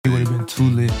too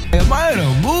lit. Am I in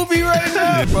a movie right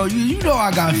now? Bro, you know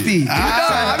I got feet. You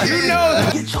know.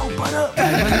 Get your butt up.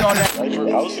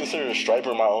 I was considered a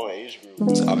striper in my own age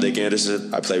group. I'm Nic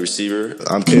Anderson. I play receiver.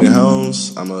 I'm Kaden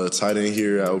Helms. I'm a tight end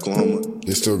here at Oklahoma.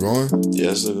 They still going?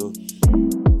 Yeah, still.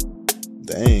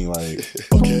 Dang, like,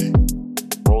 Okay.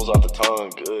 Rolls off the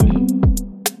tongue, good.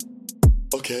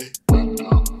 Okay.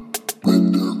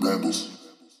 Red Dirt Rambles.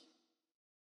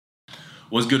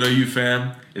 What's good, OU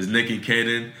fam? It's Nic and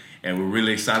Kaden, and we're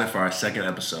really excited for our second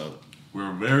episode.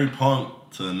 We're very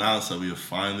pumped to announce that we have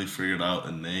finally figured out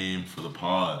a name for the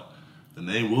pod. The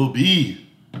name will be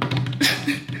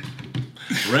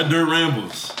Red Dirt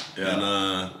Rambles. Yeah. And,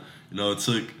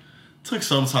 it took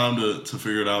some time to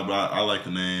figure it out, but I like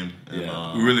the name.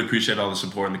 And, we really appreciate all the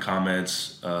support in the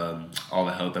comments, all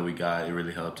the help that we got. It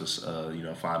really helped us,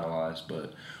 finalize.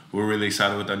 But we're really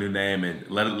excited with our new name, and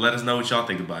let us know what y'all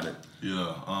think about it.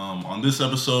 Yeah. On this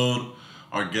episode,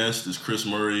 our guest is Chris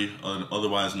Murray,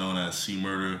 otherwise known as C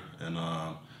Murder, and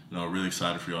really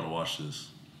excited for y'all to watch this.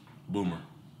 Boomer.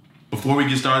 Before we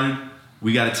get started,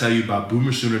 we got to tell you about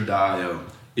BoomerSooner.io.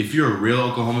 If you're a real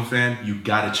Oklahoma fan, you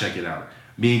got to check it out.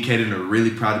 Me and Kaden are really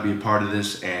proud to be a part of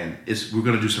this, and we're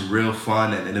going to do some real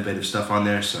fun and innovative stuff on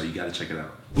there, so you got to check it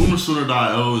out.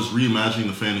 BoomerSooner.io is reimagining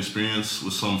the fan experience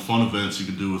with some fun events you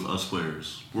can do with us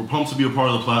players. We're pumped to be a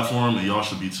part of the platform, and y'all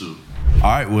should be too. All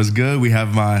right, what's good? We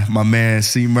have my man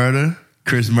C Murder,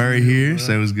 Chris Murray here.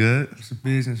 Say what's good. It's the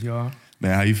business, y'all.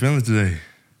 Man, how you feeling today?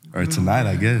 Or tonight,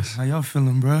 I guess. How y'all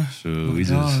feeling, bro? Sure, we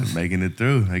just making it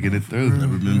through.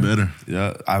 Never been better.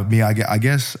 Yeah, I mean, I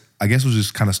guess we'll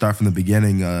just kind of start from the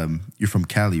beginning. You're from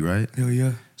Cali, right? Hell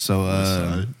yeah. So,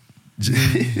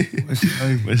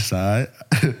 West side.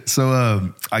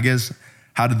 So, I guess,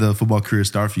 how did the football career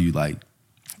start for you? Like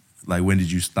when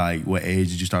did you start? What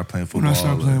age did you start playing football? When I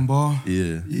started playing ball?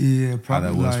 Yeah. Yeah, probably.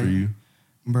 How that was for you?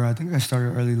 Bro, I think I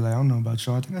started early. Like, I don't know about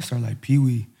y'all. I think I started like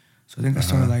Pee-wee. So I think I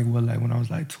started when I was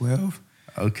like 12.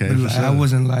 Okay, but for like, sure. I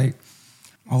wasn't like,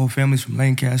 my whole family's from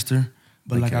Lancaster,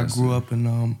 but like I grew up in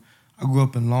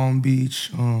Long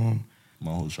Beach. My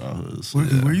whole childhood. So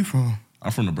Where you from?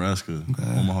 I'm from Nebraska,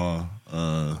 Okay. Omaha.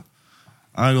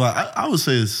 I would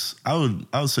say it's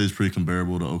pretty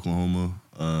comparable to Oklahoma.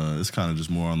 It's kind of just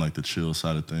more on like the chill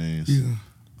side of things. Yeah.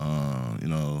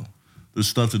 There's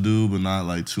stuff to do, but not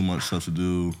like too much stuff to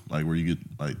do, like where you get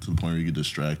like to the point where you get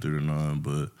distracted or none.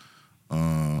 But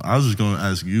I was just going to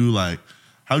ask you, like,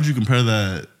 how would you compare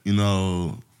that,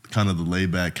 kind of the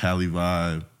laid back Cali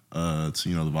vibe to the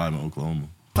vibe in Oklahoma?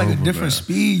 Like a different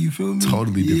speed, you feel me?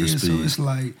 Totally different speed. So it's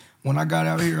like, when I got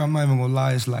out here, I'm not even gonna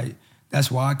lie, it's like, that's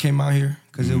why I came out here.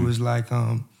 Cause it was like,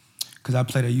 cause I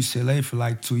played at UCLA for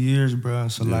like 2 years, bro.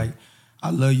 So like,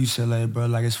 I love UCLA, bro.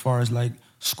 Like as far as like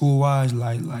school-wise,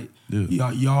 y'all,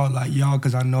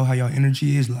 cause I know how y'all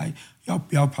energy is, like,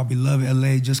 y'all probably love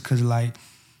LA just cause like,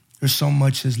 there's so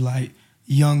much as like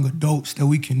young adults that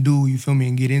we can do, you feel me,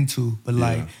 and get into. But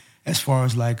like, as far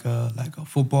as like a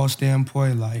football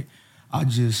standpoint, like, I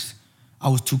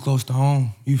was too close to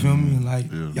home, you feel me?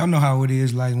 Like, y'all know how it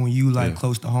is, like, when you, like,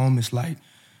 close to home, it's like,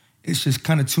 it's just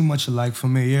kind of too much of, like,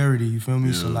 familiarity, you feel me?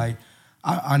 Yeah. So, like,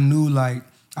 I knew, like,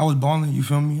 I was balling, you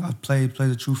feel me? I played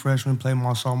a true freshman, played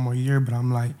my sophomore year, but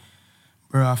I'm like,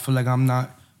 bro, I feel like I'm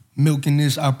not milking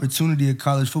this opportunity of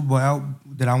college football out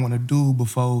that I want to do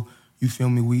before, you feel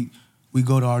me, we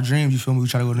go to our dreams, you feel me? We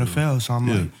try to go to the NFL. So I'm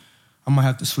like, I'm going to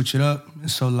have to switch it up. And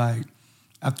so, like,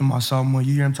 after my sophomore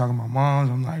year, I'm talking to my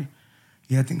moms, I'm like,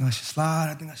 yeah, I think I should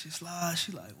slide.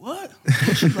 She like, what?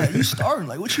 She's like, you starting?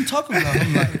 Like, what you talking about?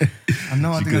 I'm like, I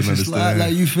know, I think I should slide.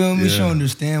 Like, you feel me? Yeah. She don't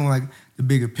understand, like, the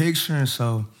bigger picture. And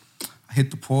so I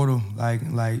hit the portal. Like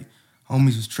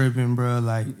homies was tripping, bro.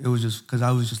 Like, it was just, because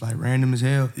I was just, like, random as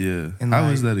hell. Yeah. And How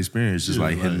like, was that experience? Just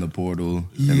like hitting the portal.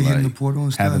 Yeah, and, hitting like, the portal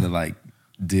and stuff. having to like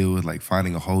deal with like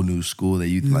finding a whole new school that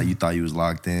you like you thought you was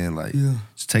locked in. Like,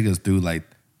 just take us through like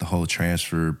the whole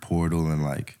transfer portal and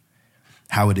like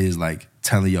how it is like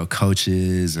telling your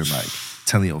coaches or like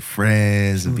telling your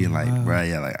friends and being like, bro,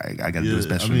 I gotta do what's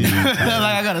best for me. like,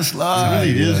 I gotta slide.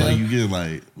 It really is like you get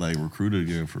like recruited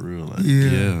again for real. Like,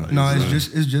 Like, no,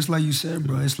 it's just like you said,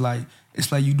 bro. It's like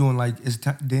you doing like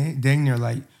dang near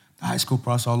like the high school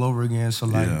process all over again. So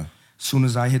like, as soon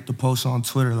as I hit the post on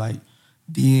Twitter, like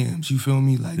DMs, you feel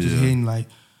me? Like just hitting like,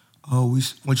 oh,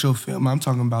 what's your film? I'm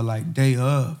talking about like day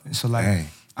of, and so like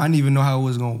I didn't even know how it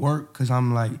was gonna work because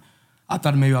I'm like, I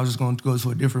thought maybe I was just gonna go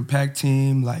to a different pack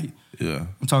team. Like,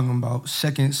 I'm talking about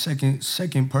second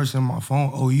person on my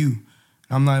phone, OU. And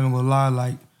I'm not even gonna lie,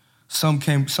 like a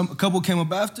couple came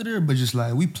up after there, but just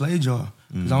like we played y'all.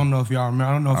 Cause I don't know if y'all remember,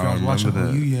 I don't know if y'all was watching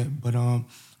OU yet, but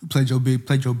played your big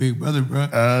brother, bro.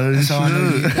 That's how I know.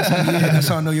 That's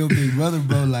how I know your big brother,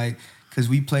 bro. Like, cause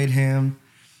we played him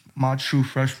my true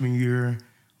freshman year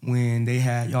when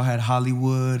y'all had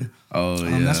Hollywood. Oh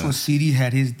yeah. That's when CD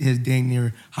had his dang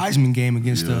near Heisman game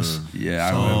against us. Yeah,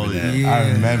 I remember that. Yeah.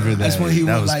 I remember that. That's when he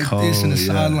that was like cold. this in the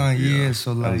sideline. Yeah.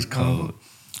 So that like, was cold.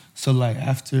 so like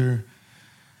after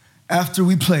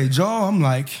we played y'all, I'm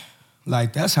like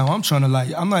that's how I'm trying to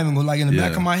like. I'm not even gonna like in the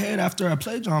back of my head after I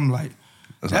played y'all. I'm like,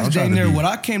 that's dang near what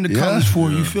I came to college for.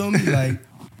 You feel me? Like,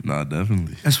 nah,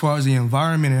 definitely. As far as the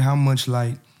environment and how much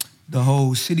like the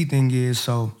whole city thing is.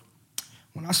 So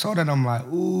when I saw that, I'm like,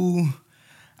 ooh.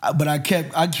 But I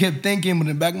kept thinking, but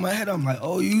in the back of my head, I'm like,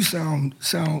 oh, you sound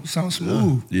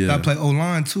smooth. Yeah. I play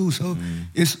O-line too, so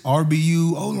it's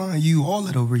RBU, O-line, U, all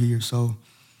that over here. So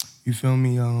you feel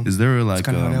me? Is there like that's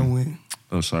kind of how that went.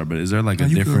 Oh, sorry, but is there like a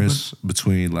difference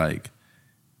between like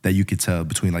that you could tell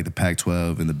between like the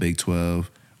Pac-12 and the Big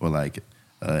 12, or like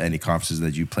any conferences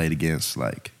that you played against,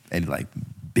 like any like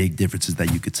big differences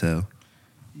that you could tell?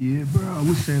 Yeah, bro, I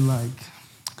would say like,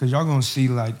 cause y'all gonna see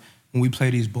like when we play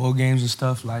these bowl games and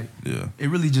stuff, like it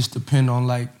really just depend on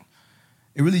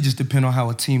how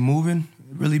a team moving,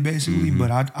 really basically.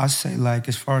 But I say like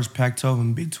as far as Pac-12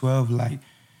 and Big 12, like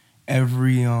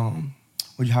every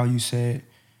how you said,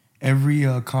 every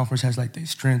conference has like their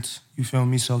strengths. You feel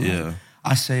me? So like,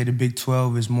 I say the Big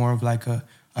 12 is more of like a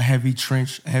heavy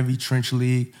trench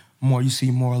league. You see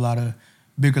a lot of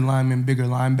bigger linemen, bigger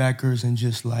linebackers, and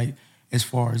just like as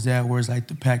far as that. Whereas like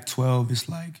the Pac-12 is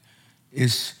like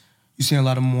you see a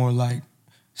lot of more like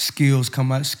skills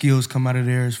come out of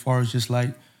there as far as just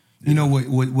like you know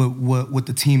what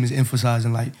the team is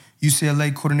emphasizing. Like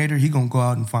UCLA coordinator, he gonna go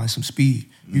out and find some speed.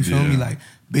 You feel me? Like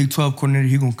Big 12 coordinator,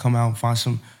 he gonna come out and find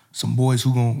some boys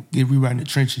who gonna get rewrite in the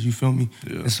trenches. You feel me?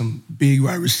 And some big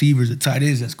wide receivers, the tight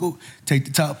ends. Let's go take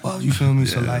the top off. You feel me?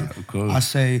 So like I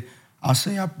say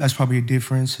that's probably the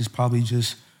difference. It's probably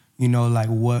just like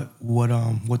what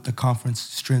the conference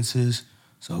strengths is.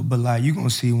 So, but like you gonna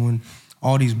see when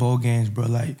all these bowl games, bro,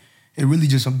 like it really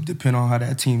just depend on how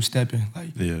that team stepping.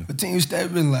 Like the team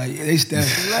stepping, like they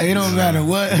stepping. Like it don't matter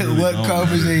what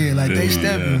conference they in, like they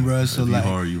stepping, bro. So like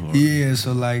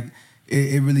so like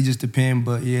it really just depend.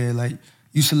 But yeah, like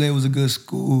UCLA was a good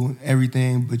school,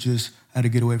 everything, but just had to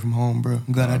get away from home, bro.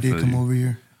 I'm glad I did come over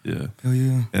here. Yeah. Hell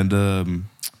yeah. And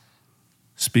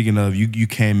speaking of, you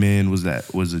came in, was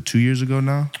it 2 years ago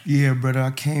now? Yeah, brother.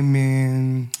 I came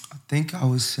in, I think I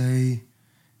would say,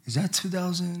 is that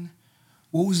 2000?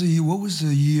 What was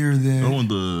the year that? I won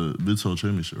the Big 12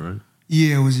 championship, right?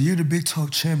 Yeah, it was the year the Big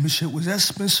 12 championship. Was that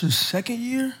Spencer's second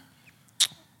year?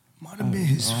 Might have been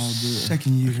his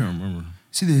second year. I can't remember.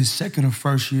 It's either his second or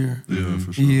first year. Yeah,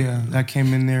 for sure. Yeah, I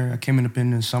came in there. I came in up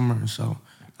in the summer, so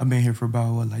I've been here for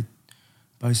about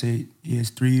it's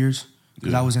 3 years.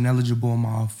 Because I was ineligible in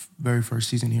my very first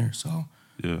season here, so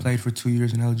played for 2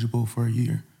 years and eligible for a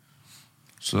year.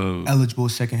 So eligible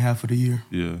second half of the year.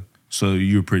 Yeah. So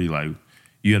you were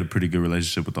you had a pretty good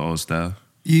relationship with the old staff.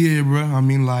 Yeah, bro. I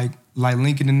mean, like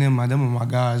Lincoln and them, them were my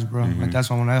guys, bro. Like that's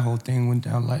when that whole thing went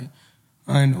down. Like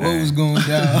I didn't know what was going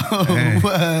down.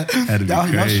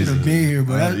 Y'all should have been here,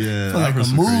 bro. It felt like a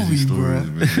movie, bro.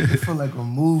 It felt like a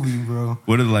movie, bro.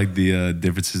 What are like the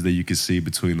differences that you can see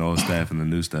between the old staff and the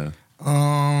new staff?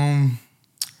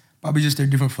 Probably just their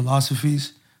different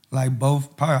philosophies. Like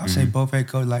I'd say both head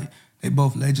coach, like they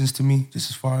both legends to me, just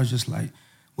as far as just like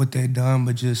what they've done,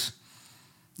 but just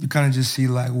you kind of just see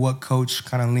like what coach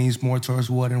kind of leans more towards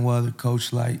what and what other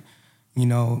coach like,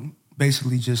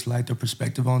 basically just like their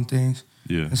perspective on things.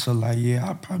 Yeah. And so like,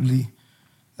 I probably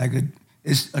like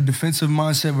it's a defensive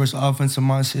mindset versus offensive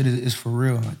mindset is for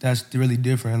real. Like, that's really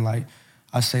different. Like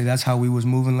I say that's how we was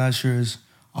moving last year is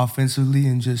offensively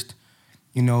and just,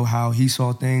 how he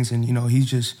saw things and, he's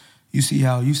just you see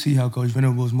how Coach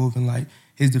Venables moving. Like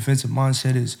his defensive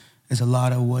mindset is a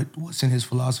lot of what's in his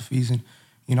philosophies. And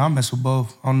I mess with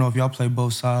both. I don't know if y'all play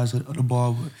both sides of the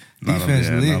ball, but defense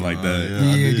lit. Not like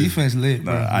that. Defense lit,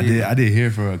 bro. I did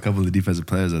hear for a couple of defensive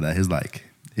players that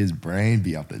his brain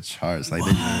be off the charts. Like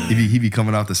he be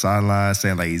coming off the sideline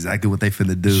saying like exactly what they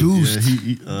finna do. Juiced.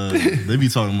 Yeah, they be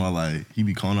talking about like he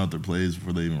be calling out their plays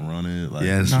before they even run it. Like,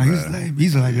 he's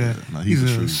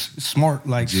a smart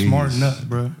nut,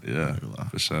 bro. Yeah,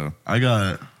 for sure. I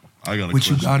got a what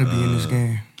question. You gotta be in this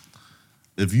game.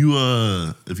 If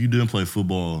you didn't play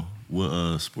football,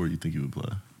 what sport you think you would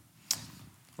play?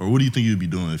 Or what do you think you'd be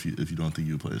doing if you don't think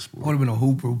you would play a sport? I would have been a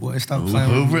hooper, boy. Stop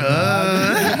playing with me.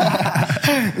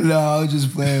 No, I was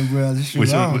just playing, bro. I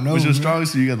don't know. What's your bro.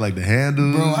 strongest? You got like the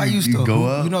handle. Bro, I used to go hoop,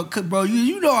 up. you know, bro.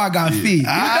 You know I got feet.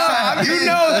 You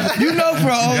know,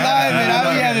 for old lineman,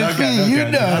 I be having feet. You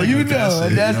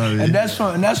know, and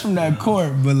that's from that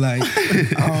court. But like,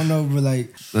 I don't know, but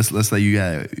like, let's say you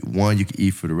got one you can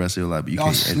eat for the rest of your life, but you y'all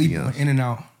can't eat anything sleep else. in and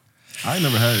out. I ain't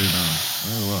never had it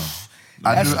now.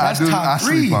 That's top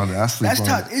three. Sleep on it. I sleep That's on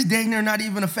top. it. It's dang near not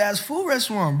even a fast food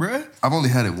restaurant, bro. I've only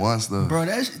had it once though. Bro,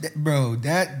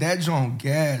 that joint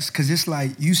gas. Cause it's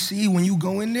like you see when you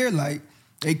go in there, like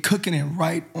they cooking it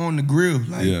right on the grill.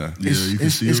 Like Yeah. you can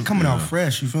see it's it. coming out Yeah.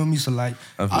 fresh. You feel me? So like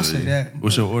I'll say that.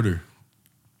 What's your order?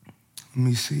 Let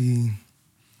me see.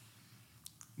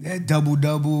 That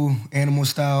double animal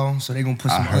style. So they gonna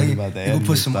put some onions. They gonna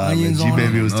put some onions on it.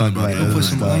 G-Baby was talking about They gonna that. put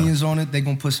some onions on it. They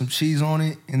gonna put some cheese on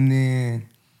it, and then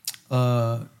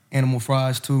animal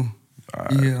fries too.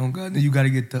 Yeah, oh God. Then you gotta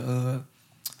get the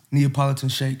Neapolitan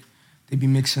shake. They be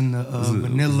mixing the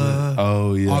vanilla.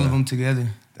 Oh yeah. All of them together.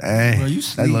 Dang, Bro, you that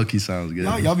sleep. low key sounds good.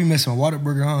 Y'all be messing with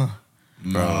Whataburger, huh?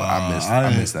 Bro,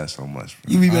 I miss that so much.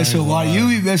 Bro. You be messing with water. You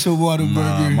be messing with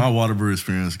Whataburger. My Whataburger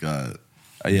experience got.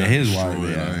 Oh, yeah, his destroyed, water.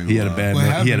 I Yeah. ain't He had a gonna bad.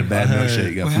 lie. He had a bad I had-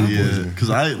 milkshake. Got what food happened? poisoning.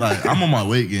 Because I'm on my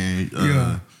weight gain.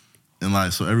 Yeah. And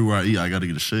like, so everywhere I eat, I got to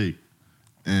get a shake.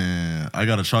 And I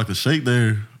got a chocolate shake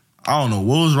there. I don't know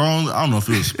what was wrong. I don't know if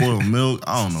it was spoiled milk.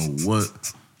 I don't know what.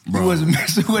 Bro, You wasn't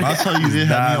messing with when I it. tell you it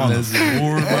had me on the Nah,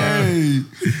 floor, bro. Hey,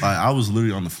 Like, I was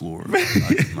literally on the floor. Like,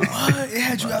 nah, what? It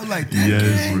had you out like that?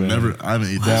 Yes, gang? bro. I haven't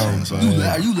eaten that since.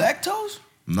 Are you lactose?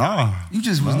 Nah. You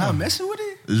just was not messing with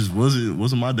it? It just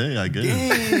wasn't my day, I guess.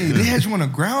 Dang, they had you on the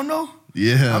ground though?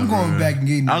 Yeah. I'm going bro. back and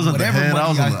getting I was at the whatever head.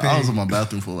 money I was paid. on my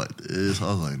bathroom floor like this. I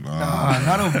was like, nah.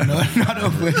 Not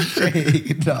over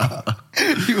shade. Nah.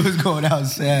 He was going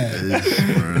outside.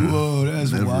 Whoa,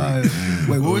 that's Never wild. again.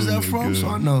 Wait, where was Oh that my from? God. So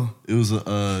I know. It was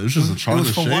just a chocolate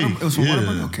shake. It was from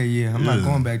Whataburger? Okay, yeah. I'm not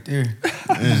going back there.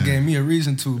 You just gave me a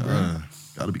reason to, bro.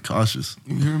 Gotta be cautious.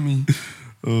 You hear me?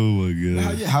 Oh my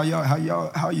god.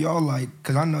 How y'all like?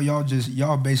 Cause I know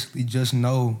y'all basically just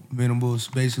know Venables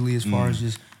basically as far as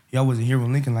just y'all wasn't here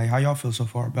with Lincoln. Like how y'all feel so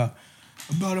far about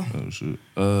him? Oh shit.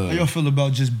 How y'all feel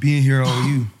about just being here at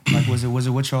OU? Like was it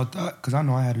what y'all thought? Cause I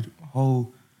know I had a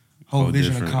whole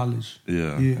vision of different- college.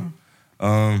 Yeah.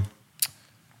 Yeah.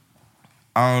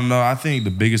 I don't know. I think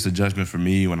the biggest adjustment for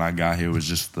me when I got here was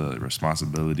just the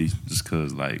responsibility. Just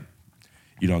cause like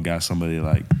you don't got somebody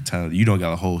like you don't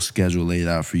got a whole schedule laid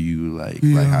out for you like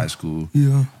high school.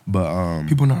 Yeah. But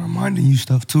People not reminding you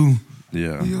stuff too.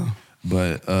 yeah. Yeah.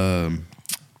 But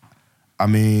I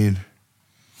mean,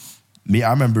 I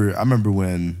remember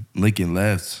when Lincoln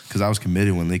left because I was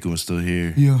committed when Lincoln was still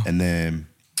here. Yeah. And then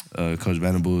Coach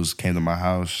Venables came to my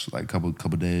house like couple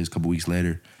weeks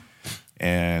later,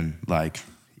 and like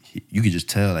you could just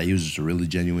tell like he was just a really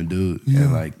genuine dude. Yeah.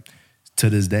 And like to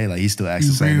this day, like he still acts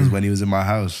the He's same real. as when he was in my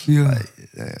house. Yeah.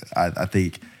 Like, I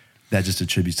think that just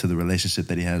attributes to the relationship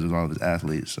that he has with all of his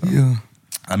athletes. So. Yeah.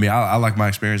 I mean, I like my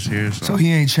experience here. So, So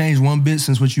he ain't changed one bit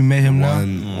since what you met him now.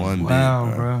 one Wow,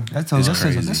 bit, bro. That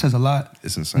crazy. says a lot.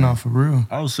 It's insane. No, for real.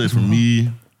 I would say for me,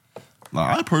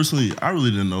 like I really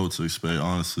didn't know what to expect,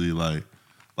 honestly. Like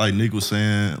Nick was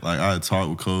saying, like I had talked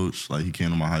with Coach, like he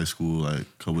came to my high school like a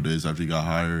couple of days after he got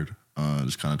hired,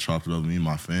 just kind of chopped it up with me and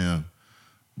my fam.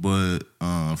 But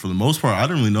for the most part, I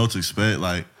didn't really know what to expect.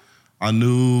 Like I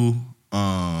knew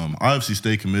I obviously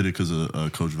stayed committed because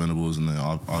of Coach Venables and then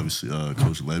obviously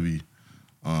Coach Levy,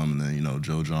 and then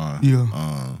Joe John.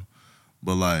 Yeah.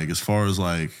 But like as far as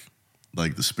like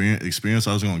the experience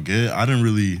I was gonna get, I didn't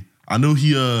really. I knew he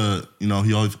he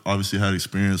obviously had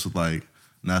experience with like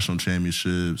national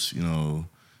championships,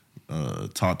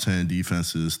 top 10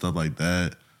 defenses, stuff like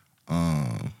that.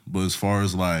 But as far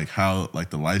as like how like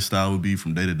the lifestyle would be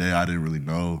from day to day, I didn't really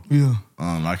know. Yeah.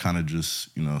 I kind of just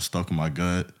stuck in my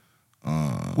gut.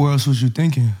 Where else was you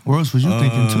thinking? Where else was you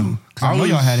thinking too? Because I know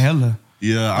y'all had hella.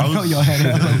 Yeah, I know y'all had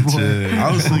hella, boy.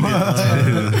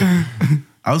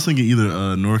 I was thinking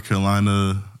either North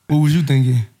Carolina. What was you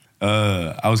thinking?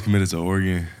 I was committed to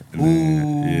Oregon. And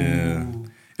then, yeah.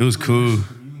 It was cool.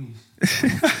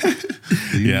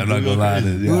 Yeah, I'm not gonna lie.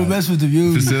 You would mess with the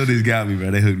views. Facilities got me,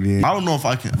 bro. They hooked me in. I don't know if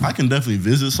I can definitely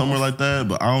visit somewhere like that,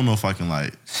 but I don't know if I can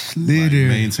like Slither.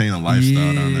 maintain a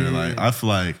lifestyle down there. Yeah. Like I feel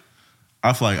like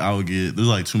I would get there's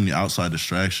like too many outside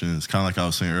distractions. Kind of like I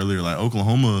was saying earlier, like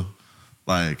Oklahoma,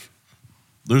 like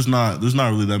there's not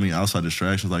really that many outside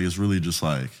distractions. Like it's really just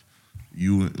like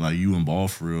you and ball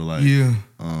for real. Like Yeah.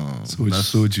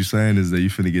 So what you saying is that you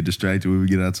finna get distracted when we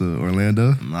get out to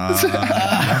Orlando? Nah, in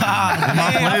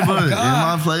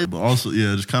my play, but also,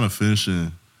 yeah, just kind of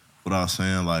finishing what I was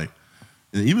saying. Like,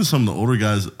 And even some of the older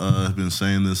guys have been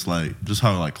saying this, like just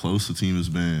how like close the team has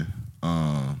been.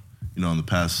 You know, in the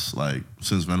past, like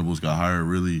since Venables got hired,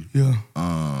 really. Yeah.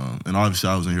 And obviously,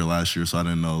 I was in here last year, so I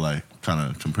didn't know like kind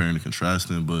of comparing and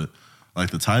contrasting. But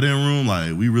like the tight end room,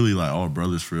 like we really like all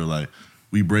brothers for real. Like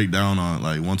we break down on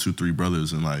like 1, 2, 3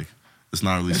 brothers, and like it's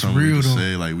not really something we just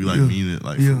say. Like we like mean it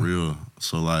like for real.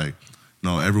 So like, you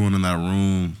know, everyone in that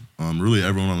room, really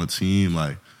everyone on the team,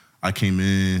 like. I came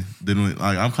in, didn't really,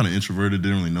 like I'm kind of introverted,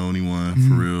 didn't really know anyone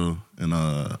for real, and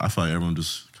I feel like everyone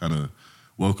just kind of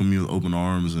welcomed me with open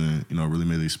arms, and you know really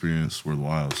made the experience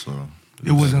worthwhile. So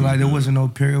it wasn't like there wasn't no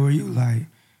period where you like,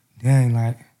 dang,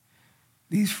 like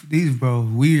these bro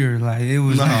weird. Like it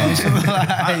was. No.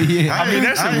 Like, yeah. I mean,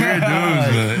 there's some weird dudes,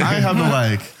 but I ain't have no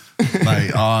like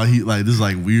oh he like this is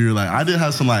like weird. Like I did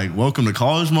have some like welcome to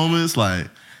college moments, like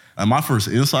my first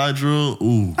inside drill.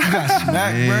 Ooh, you got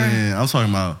smacked, man, I'm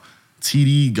talking about.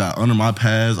 TD got under my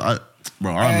pads. I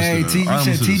almost you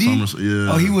said TD?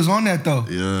 Yeah. Oh, he was on that though.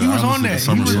 Yeah, he was on that.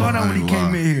 He was on that I when he ain't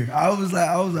came lie. in here. I was like,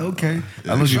 okay.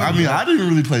 Yeah, I didn't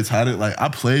really play tight end. Like I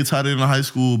played tight end in high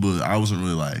school, but I wasn't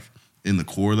really like in the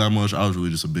core that much. I was really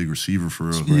just a big receiver for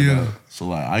real. Yeah. So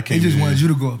like I came. He just in, wanted you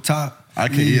to go up top. I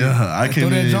came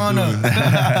in John up.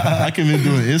 I came in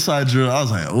doing inside drill. I was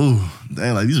like, oh,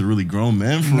 dang, like these are really grown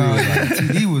men for real. Like,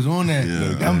 TD was on that.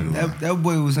 Yeah, that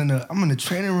boy was I'm in the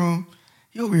training room.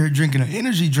 He over here drinking an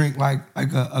energy drink like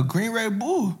a green Red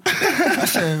Bull.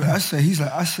 I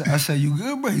said, you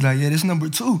good, bro? He's like, yeah, this number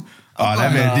 2. Oh,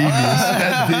 that man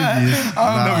devious.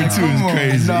 Number 2 is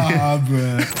crazy. Nah,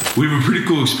 bro. We have a pretty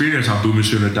cool experience on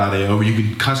boomershooter.io where you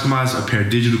can customize a pair of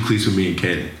digital cleats with me and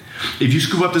Kaden. If you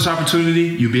scoop up this opportunity,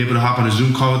 you'll be able to hop on a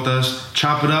Zoom call with us,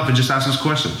 chop it up, and just ask us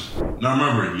questions. Now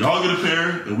remember, y'all get a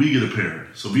pair and we get a pair.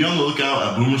 So be on the lookout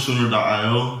at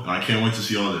boomersooner.io, and I can't wait to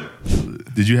see y'all there.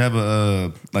 Did you have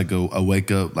a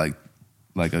wake up like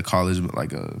a college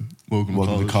like a welcome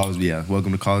to college? Yeah,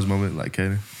 welcome to college moment like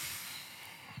Kaden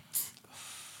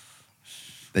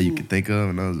that you can think of?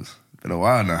 And it's been a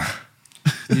while now.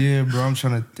 Yeah, bro. I'm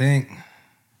trying to think.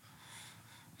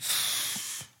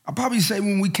 I'll probably say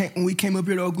when we came up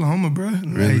here to Oklahoma, bro.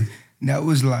 Really? Like, that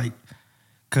was like,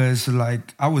 cause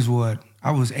like I was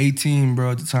 18,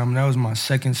 bro, at the time, and that was my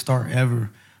second start ever.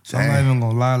 So I'm not even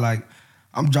gonna lie, like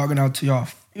I'm jogging out to y'all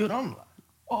field, I'm like,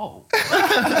 whoa.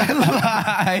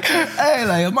 Like, hey,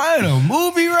 like, am I in a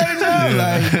movie right now?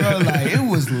 Like, bro, like it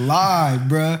was live,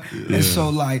 bro. Yeah. And so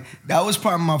like that was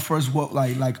probably my first cause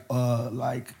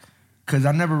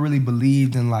I never really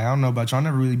believed in like, I don't know about y'all, I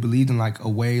never really believed in like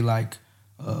away, like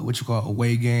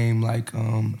away game, like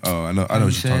oh, I know what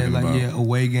you're talking like, about. Yeah,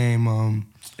 away game,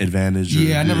 advantage.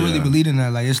 Yeah, I never really believed in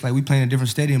that. Like it's like we playing a different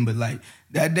stadium, but like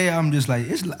that day I'm just like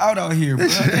it's loud out here, bro.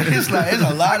 It's like it's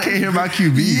a lot. I can't hear my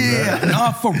QB. Yeah, bro.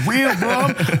 nah, for real, bro.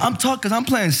 I'm talking because I'm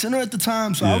playing center at the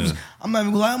time, so I'm not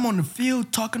even like I'm on the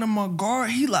field talking to my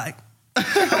guard. He like.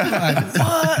 I'm like,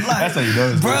 what? Like, that's how you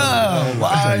know it's bro.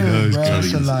 Why, bro?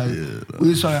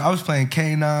 So like, I was playing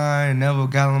K9, Neville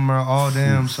Gallimore, all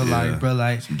them. So like, bro,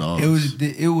 like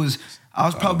it was. I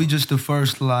was probably just the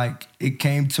first. Like, it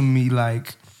came to me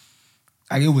like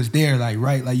it was there, like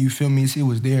right, like you feel me? It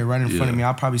was there right in front of me.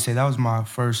 I'll probably say that was my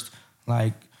first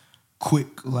like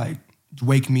quick like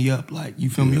wake me up. Like you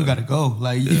feel me? You gotta go.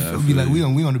 Like you feel me? Like we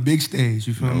on the big stage.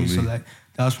 You feel me? So like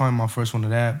that was probably my first one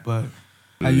of that, but.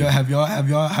 Have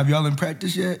y'all in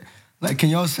practice yet? Like, can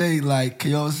y'all say like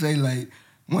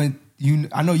when you?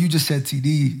 I know you just said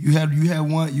TD. You had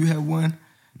one.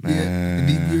 Man,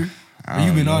 the deep year.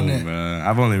 You been on that? Man.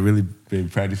 I've only really been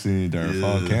practicing during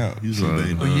fall camp.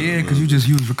 Because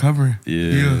you was recovering.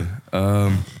 Yeah.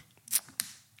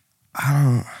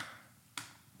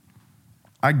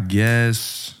 I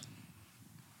guess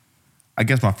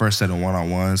my first set of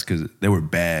one-on-ones, because they were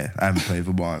bad. I haven't played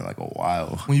football in like a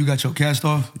while. When you got your cast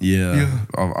off? Yeah.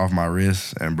 Off my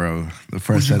wrist. And bro, the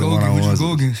first set of one-on-ones. Who'd you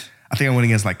go against? I think I went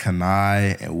against like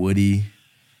Kanai and Woody.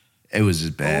 It was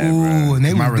just bad, bro.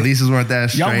 And my releases weren't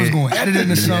that straight. Y'all was going at it in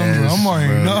the summer. I'm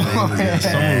already know.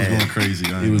 Summer was going crazy.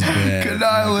 It was bad.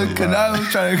 Kanai was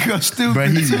trying to go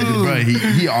stupid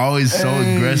he always so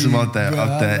aggressive off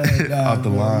the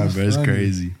line, bro. It's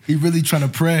crazy. He really trying to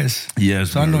press.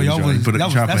 Yes, so I know y'all was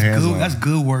that's good. That's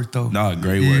good work though. No,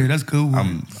 great work. Yeah, that's good work.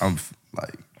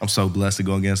 I'm so blessed to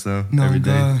go against them every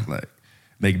day. Like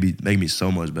make me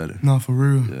so much better. No, for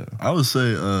real. Yeah. I would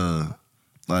say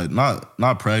like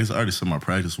not practice. I already said my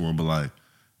practice one, but like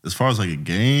as far as like a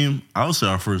game, I would say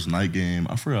our first night game.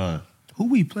 I forgot who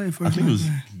we played first. I think it was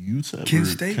UTEP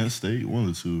Kent State, one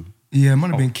of the two. Yeah, it might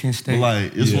have been Kent State. But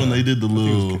like it's when they did the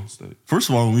little. First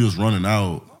of all, when we was running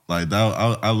out, like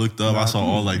that, I looked up, I saw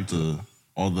all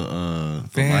all the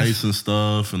lights and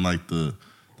stuff and like the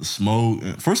smoke.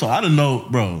 And first of all, I didn't know,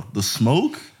 bro, the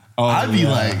smoke. I'd be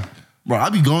like, bro,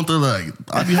 I'd be going through like,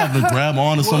 I'd be having to grab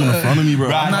on to someone in front of me, bro.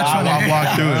 I'm not trying to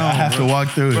walk through it. I have to walk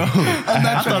through it.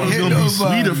 I thought it was gonna be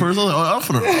sweet at first. I was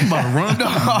like, I'm about to run.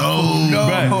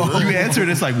 No. You answered,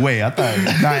 it's like, wait, I thought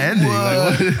it not ending.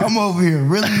 Like, I'm over here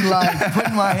really like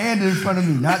putting my hand in front of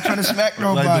me, not trying to smack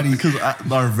nobody. Because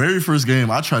our very first game,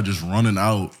 I tried just running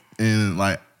out and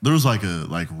like, there was like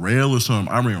a rail or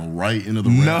something. I ran right into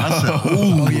the rail. No. I said,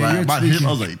 "Ooh!" Yeah, my hip.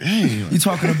 I was like, "Dang!" You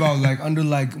talking about like under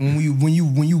like when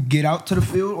you get out to the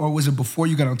field, or was it before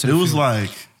you got out to the field? It was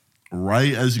like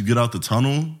right as you get out the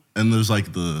tunnel, and there's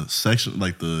like the section,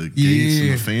 like the gates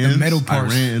and the fans. The metal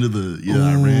parts. I ran into the.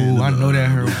 I know that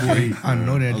hurt, boy. I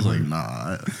know that. I was like,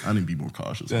 nah, I need to be more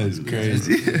cautious. That's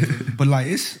crazy. But like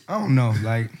I don't know,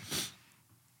 like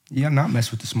not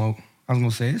mess with the smoke. I was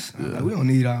gonna say it's like, we don't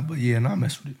need that, but not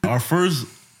mess with it. Our first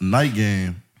night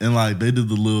game, and like they did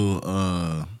the little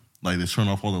like they turned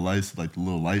off all the lights, like the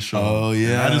little light show. Oh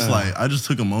yeah. And I just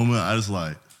took a moment. I just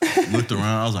like looked around.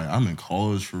 I was like, I'm in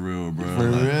college for real, bro. For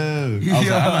like, real. I was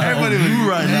like, everybody was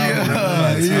right now. Bro.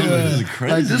 Like, this is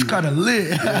crazy. Like this kind of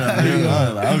lit.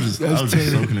 I was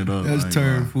just soaking it up. That's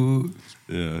turn food.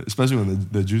 Yeah, especially when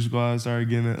the juice squad started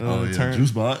getting turned.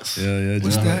 Juice box. Yeah.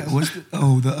 What's that? What's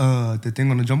the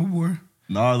thing on the jumbo board?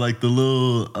 No, like the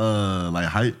little like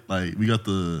height, like we got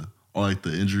all like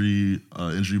the injury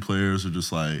players, or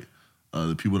just like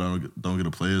the people that don't get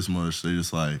to play as much. They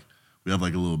just like we have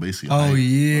like a little basic. Oh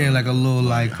like a little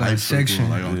like section,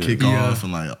 like on kickoff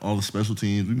and like all the special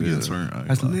teams. We be getting turned.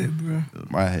 That's lit, bro.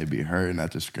 My head be hurting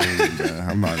after screaming, bro.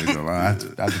 I'm not even gonna lie. I have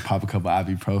to pop a couple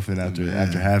ibuprofen after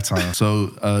halftime.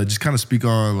 So just kind of speak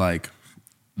on like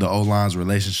the O-line's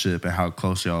relationship and how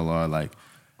close y'all are. Like,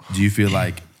 do you feel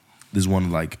like this is one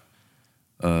of like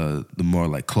the more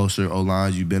like closer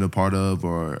O-lines you've been a part of,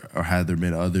 or have there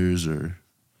been others, or?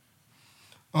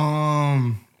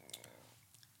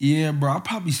 Yeah, bro. I'd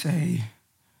probably say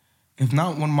if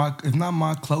not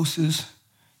my closest,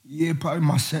 probably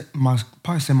my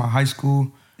high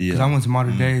school. Because I went to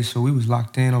Mater Dei, so we was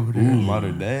locked in over there. Ooh,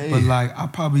 Mater Dei. But like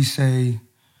I'd probably say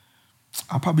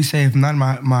if not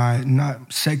my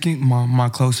not second, my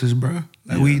closest, bro.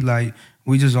 Like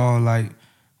we just all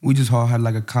had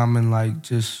like a common like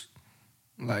just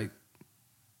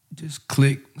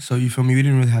click. So you feel me? We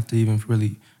didn't really have to even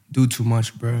really do too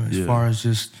much, bro. As far as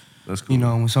just that's cool.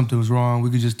 When something was wrong,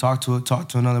 we could just talk to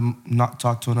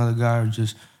another guy, or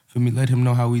just let him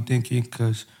know how we thinking.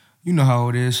 Cause you know how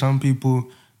it is. Some people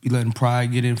be letting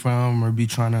pride get in from them, or be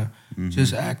trying to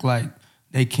just act like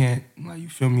they can't, like, you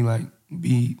feel me, like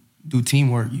do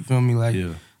teamwork. You feel me, like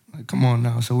come on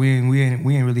now. So we ain't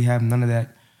really have none of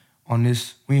that on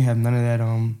this. We ain't have none of that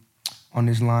on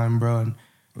this line, bro. And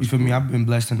you feel me? I've been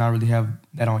blessed to not really have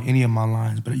that on any of my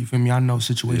lines, but you feel me? I know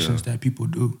situations that people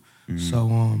do. So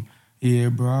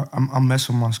bro, I'm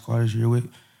messing with my squad this year.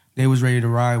 They was ready to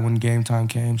ride when game time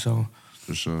came. So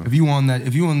for sure, if you on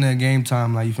that game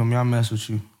time, like, you feel me? I mess with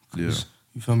you. You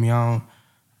feel me?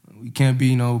 We can't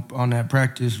be on that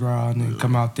practice ride and then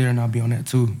come out there and I'll be on that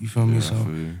too. You feel me? So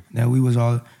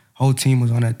that whole team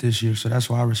was on that this year. So that's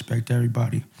why I respect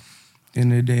everybody. At the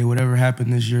end of the day, whatever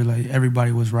happened this year, like,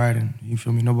 everybody was riding. You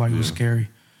feel me? Nobody was scary.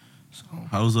 So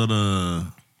how was that?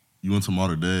 You went to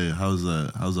Mater Dei. How's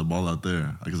that ball out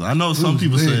there? Because I know some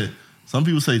people say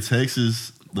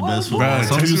Texas the best football.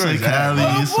 Some people say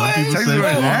Cali. Some people say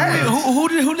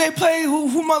Florida. Who they play?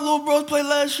 Who my little bros played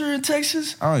last year in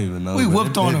Texas? I don't even know. We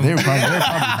whooped on them. They're probably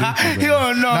Dookie. You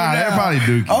don't know. Nah, they're probably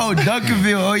Dookie. Oh,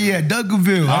 Duncanville. Oh yeah,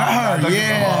 Duncanville. I heard.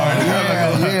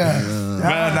 Yeah.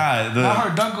 I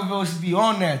heard Duncanville should be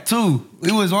on that too.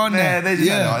 It was on that. They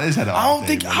just had I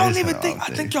think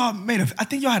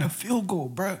y'all had a field goal,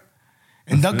 bro.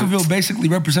 And Duncanville basically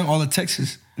represent all of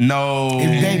Texas. No,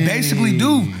 they basically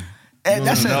do.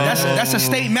 That's a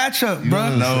state matchup,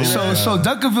 bro. So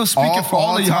Duncanville speaking for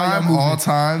all of y'all. All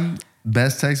time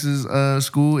best Texas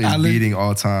school is beating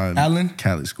all time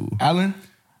Cali school. Allen?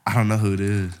 I don't know who it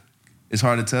is. It's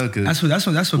hard to tell because that's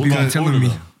what people are telling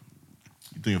me.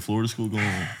 You think Florida school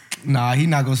going? Nah, he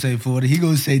not gonna say Florida. He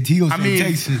gonna say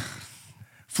Texas.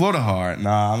 Florida hard.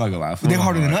 Nah, I'm not gonna lie. They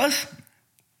harder than us?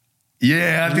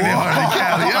 Yeah, I think they're harder than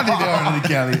Cali. I think they're harder than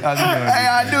Cali. Hey,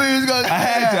 I knew he was gonna. I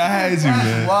had to,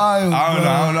 man. Wild, I don't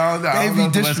know. They don't be know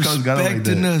if the West Coast got it like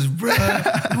disrespecting that. us, bro.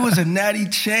 We was a natty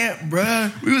champ, bro.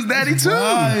 We was natty too.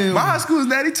 Wild. My high school was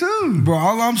natty too. Bro,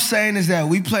 all I'm saying is that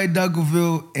we played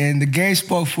Duncanville and the game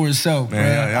spoke for itself, bro.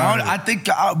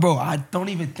 I don't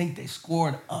even think they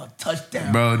scored a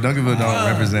touchdown. Bro, Duncanville don't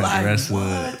represent like, the rest what?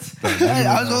 of the. Hey,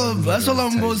 that's all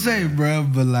I'm gonna say, bro.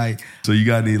 But like, So you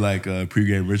got any like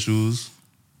pregame rituals?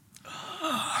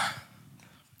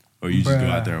 Or you just go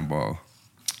out there and ball?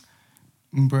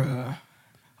 bruh,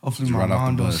 hopefully Just my right off the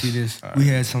mom don't bus. see this. All We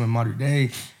right. had some in modern day,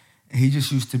 and he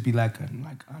just used to be like a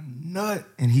nut,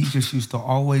 and he just used to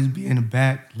always be in the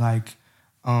back, like,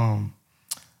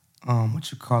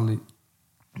 what you call it,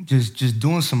 just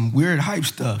doing some weird hype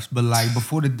stuff. But like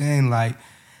before the game, like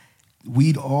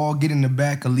we'd all get in the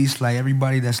back, at least like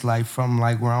everybody that's like from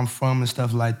like where I'm from and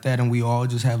stuff like that, and we all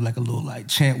just have like a little like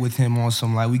chant with him on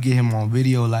some, like we get him on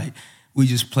video, like we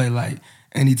just play like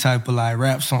any type of like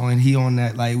rap song, and he on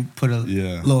that, like we put a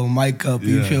little mic up,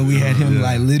 you feel? We had him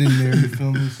like lit in there, you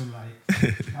feel me? So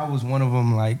like that was one of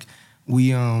them. Like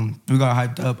we got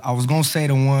hyped up. I was gonna say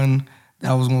the one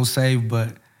that I was gonna say,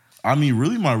 but I mean,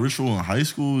 really, my ritual in high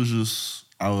school was just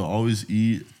I would always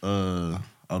eat. I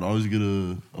would always get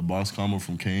a box combo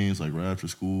from Cane's like right after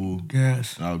school.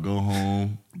 Gas. And I would go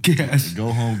home. Gas.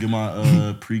 Go home, get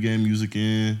my pregame music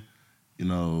in. You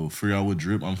know, figure out what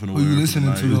drip I'm finna Who wear. you for the listening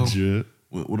night. to though? Drip.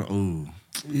 Yeah,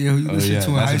 who you listen to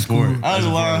in high school? I ain't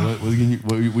gonna lie. What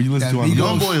you listen That to on the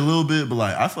Migos. Youngboy a little bit, but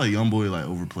like I feel like Youngboy like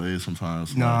overplays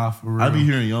sometimes. Nah, Like, for real. I be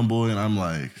hearing Youngboy and I'm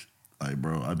like,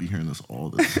 bro, I be hearing this all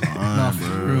the time. Nah, for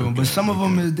bro. real. But some of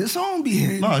them is this song be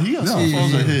hitting. Nah, he got some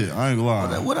songs that hit. I ain't gonna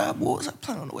lie. What was I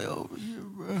playing on the way over here,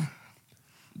 bro? I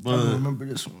But don't remember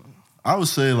this one. I would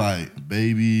say like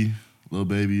Baby, Lil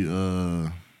Baby,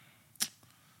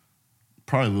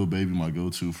 probably Lil Baby my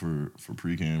go-to for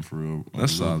pregame for real. Like,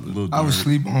 That's solid. Lil I was Durk.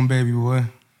 asleep on Baby Boy.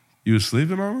 You was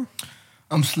sleeping on him?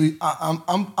 I'm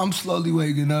slowly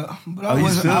waking up, but Oh, you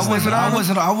still sleeping on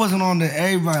him? I wasn't on the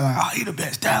everybody like, oh, he the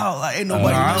best out. Like ain't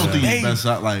nobody. I don't better think than it's Baby. best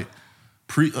out like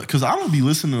because I don't be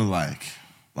listening to like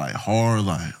hard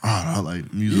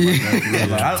like music like that. For real.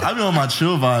 Like, I be on my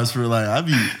chill vibes for like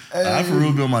I for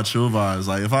real be on my chill vibes.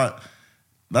 Like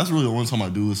that's really the only time I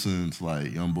do listen to like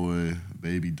Youngboy,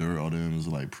 Baby, Dirt, all them is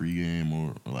like pregame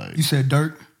or like You said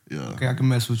Dirt? yeah. Okay, I can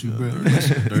mess with you, bro.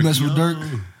 Dirt. You mess with Dirt?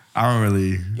 I don't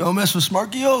really. You don't mess with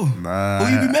Smarkio? Nah.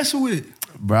 Who you be messing with?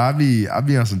 Bro, I be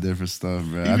on some different stuff,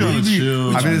 bro. You be on the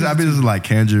chill. I be listening to like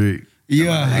Kendrick.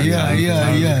 Yeah.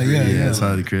 Yeah,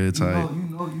 Tyler Creator type. You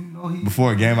know he.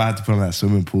 Before a game, I had to put on that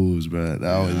swimming pools, bro.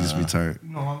 That always used to be turned. You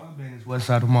know all my band is west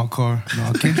side of my car.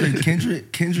 No, Kendrick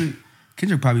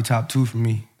probably top 2 for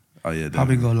me. Oh yeah,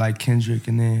 Probably definitely. go like Kendrick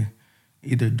and then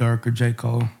either Dirk or J.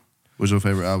 Cole. What's your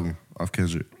favorite album off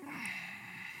Kendrick?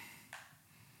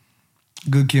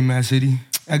 Good Kid, Mad City.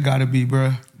 That gotta be,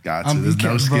 bro. Got to. I'm There's no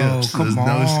bro, skips. come There's on,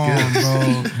 no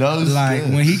skips. bro. No Like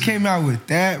skips. when he came out with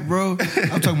that, bro.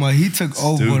 I'm talking about he took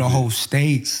over Stupid. the whole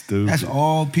state. Stupid. That's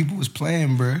all people was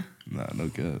playing, bro. Nah, no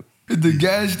cap. At the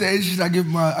gas station, I get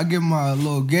my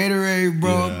little Gatorade,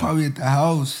 bro. Yeah. Probably at the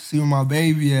house, see where my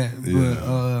baby at. But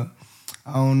Yeah.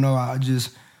 I don't know. I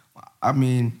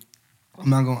mean, I'm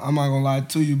not gonna lie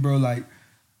to you, bro. Like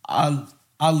I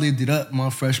lived it up my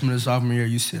freshman and sophomore year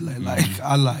at UCLA. Like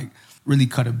I like really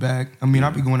cut it back. I mean, I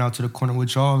be going out to the corner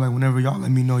with y'all. Like whenever y'all let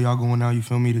me know y'all going out, you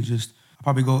feel me? To just I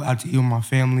probably go out to eat with my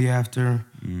family after,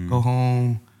 go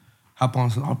home, hop on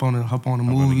a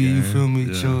movie. You game. feel me?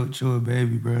 Yeah. Chill with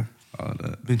baby, bro. All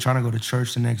that. Been trying to go to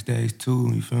church the next days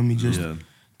too. You feel me? Just Yeah.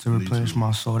 to replenish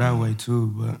my soul that way too.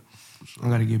 But I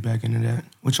gotta get back into that.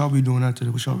 What y'all be doing after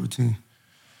that? What's y'all routine?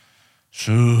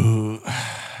 Shoot.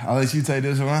 I'll let you take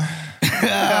this one.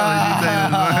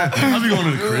 I be going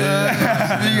to the crib.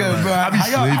 Yeah, bro.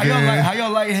 How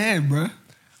y'all like head, bro?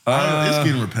 It's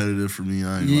getting repetitive for me.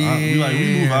 I ain't gonna lie.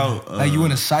 We move out. Like you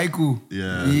in a cycle.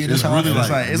 Yeah, that's it's how really I feel.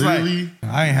 like it's like- literally.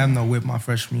 I ain't have no whip my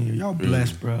freshman year. Y'all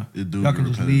blessed, bro. It do Y'all be can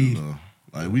just repetitive, leave. though.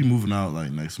 Like we moving out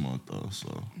like next month though,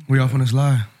 so We off on this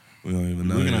live. We don't even we're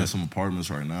know looking yet. at some apartments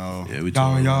right now. Yeah, we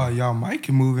Y'all might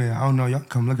can move in. I don't know. Y'all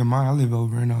come look at mine. I live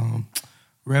over in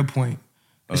Red Point.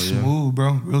 It's yeah? smooth,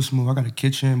 bro. Real smooth. I got a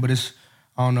kitchen, but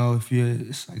I don't know if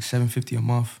it's like $750 a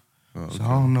month. Oh, So I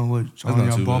don't know what not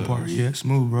y'all too bad. ballpark. Yeah, it's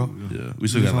smooth, bro. Yeah, we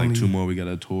still got like 2 more. We got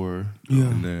a tour. Yeah,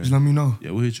 in there. just let me know.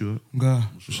 Yeah, we'll hit you up. God.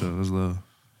 For sure. Let's love.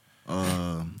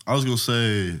 I was gonna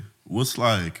say, what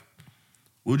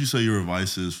would you say your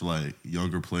advice is for like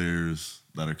younger players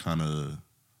that are kind of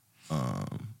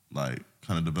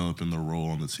developing their role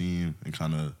on the team and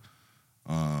kind of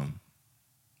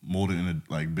molded into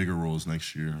like bigger roles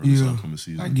next year or Yeah. this upcoming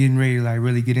season? Like getting ready to like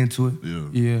really get into it. Yeah.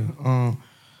 Yeah.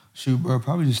 Shoot, bro,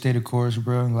 probably just stay the course,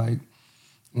 bro. Like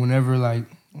whenever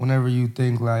you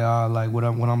think like what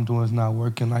I'm doing is not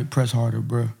working, like press harder,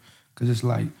 bro. Cause it's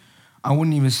like I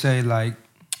wouldn't even say like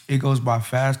it goes by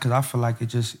fast, cause I feel like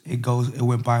it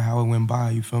went by how it went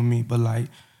by. You feel me? But like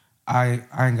I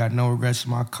ain't got no regrets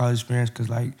in my college experience, cause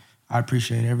like I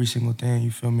appreciate every single thing.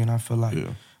 You feel me? And I feel like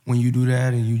when you do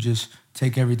that and you just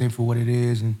take everything for what it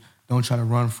is and don't try to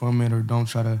run from it or don't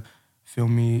try to, feel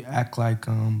me, act like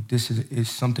this is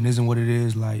something isn't what it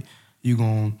is. Like you're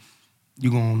gonna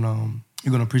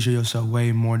appreciate yourself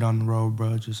way more down the road,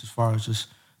 bro. Just as far as just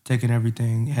taking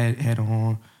everything head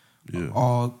on. Yeah.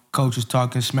 All coaches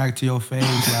talking smack to your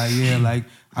face, like like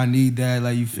I need that,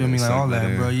 like you feel me, like all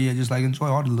that, bro. Yeah, just like enjoy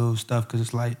all the little stuff, cause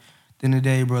it's like at the end of the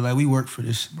day, bro. Like we work for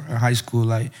this, bro. In high school,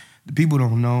 like the people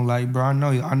don't know, like bro. I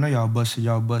know y'all busted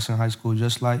in high school,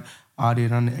 just like I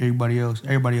did under everybody else.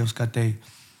 Everybody else got their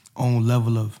own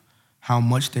level of how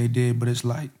much they did, but it's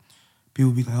like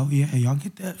people be like, oh yeah, y'all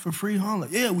get that for free, huh?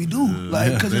 Like, yeah, we do.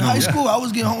 Like, cause in high school, I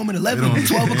was getting home at 11,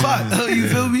 12 o'clock. You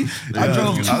feel me? I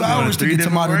drove 2 hours to get to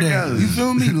my day. You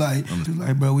feel me? Like,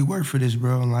 bro, we work for this,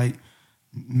 bro. And like,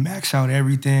 max out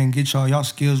everything. Get y'all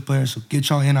skills players. So get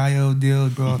y'all NIL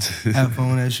deals, bro. Have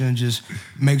fun with that shit and just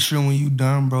make sure when you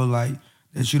done, bro, like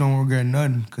that you don't regret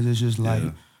nothing. Cause it's just like,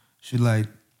 shit, like.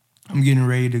 I'm getting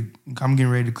ready to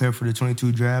declare for the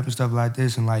 22 draft and stuff like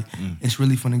this, and like it's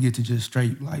really fun to get to just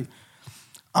straight like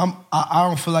I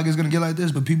don't feel like it's gonna get like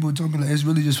this, but people told me like it's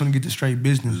really just gonna get to straight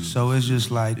business. So it's just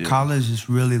like college is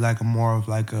really like a more of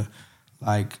like a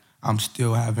I'm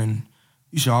still having.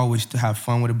 You should always have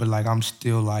fun with it, but like I'm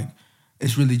still like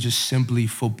it's really just simply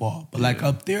football. But like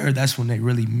up there, that's when they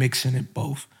really mixing it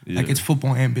both. Like it's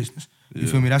football and business. You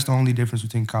feel me? That's the only difference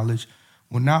between college.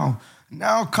 Well,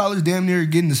 now college damn near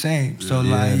getting the same. So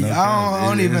like I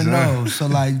don't even know. So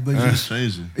like, but just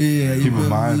crazy. Yeah, people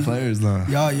buying players now.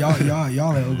 Y'all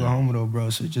at Oklahoma though, bro.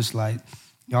 So just like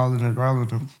y'all in a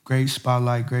great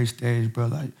spotlight, great stage, bro.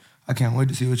 Like I can't wait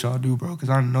to see what y'all do, bro. Cause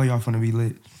I know y'all finna be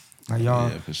lit. Like y'all,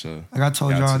 for sure. Like I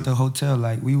told y'all at the hotel,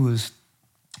 like we was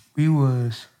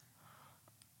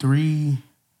 3-8.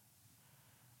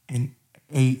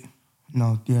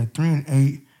 No, yeah,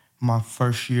 3-8. My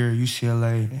first year at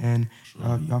UCLA, and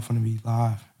y'all finna be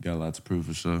live. Got a lot to prove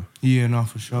for sure. Yeah, no,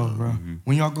 for sure, bro.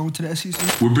 When y'all go to the SEC?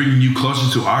 We're bringing you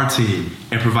closer to our team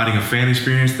and providing a fan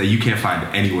experience that you can't find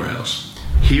anywhere else.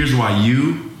 Here's why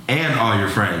you and all your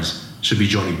friends should be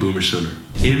joining Boomer sooner.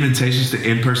 Invitations to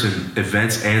in-person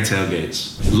events and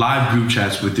tailgates, live group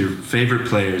chats with your favorite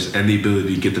players, and the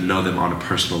ability to get to know them on a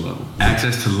personal level.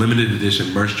 Access to limited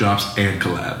edition merch drops and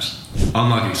collabs.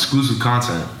 Unlock exclusive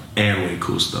content and win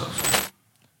cool stuff.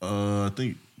 I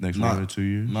think next 1 or 2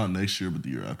 years. Not next year, but the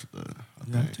year after that.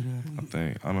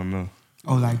 I don't know.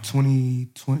 Oh, like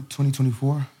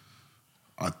 2024?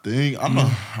 I think I'm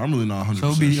really not 100%.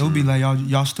 So it'll be like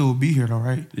y'all still will be here though,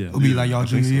 right? Yeah. It'll be like y'all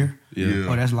junior year. Yeah.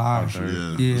 Oh, that's live.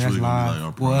 Yeah, that's really live.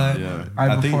 like What? Yeah.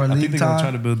 Right before I think league they're gonna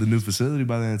try time. to build the new facility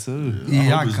by then too. Yeah, I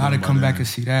y'all hope it's gotta done by come back then. and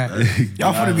see that.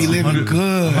 Y'all finna be living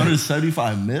good.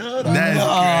 175 mil.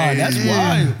 That's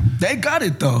wild. They got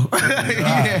it though. They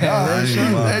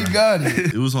got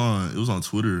it. It was on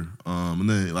Twitter, and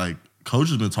then like coach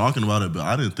has been talking about it, but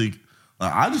I didn't think.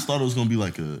 Like, I just thought it was gonna be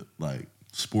like a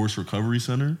sports recovery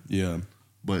center. Yeah.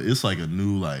 But it's like a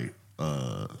new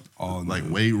All like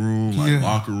new. weight room, like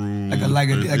locker room, like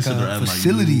a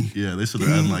facility. They said they're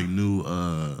adding like new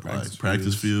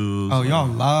practice fields. Oh, y'all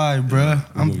live, bruh.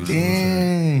 I'm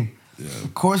dang. Yeah.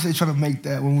 Of course they trying to make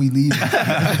that when we leave.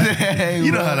 Hey,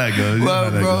 You know how that goes.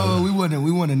 Well, bro, we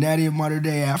won a natty in modern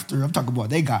day after. I'm talking about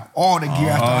they got all the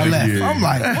gear after I left. Gear. I'm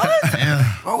like, what?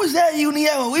 What was that uni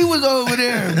at when we was over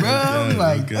there, bro? I'm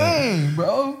like, dang,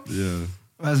 bro. Yeah.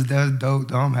 That's dope,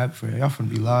 though. I'm happy for you. Y'all finna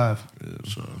be live. Yeah.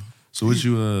 So what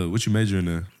you majoring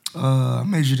in? I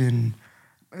majored in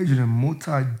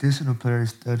multidisciplinary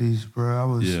studies,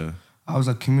 bro. I was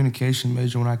a communication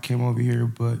major when I came over here,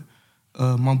 but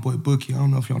my boy Bookie, I don't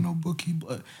know if y'all know Bookie,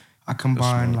 but I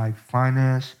combined like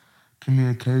finance,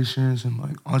 communications, and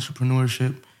like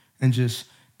entrepreneurship, and it's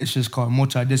just called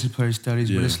multidisciplinary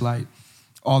studies, but it's like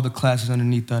all the classes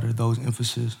underneath that are those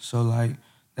emphasis. So like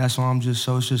that's why it's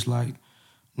just like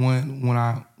when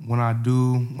I'm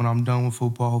done with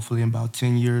football, hopefully in about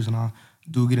 10 years, and I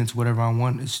do get into whatever I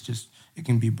want, it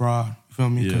can be broad. You feel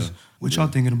me? Because what y'all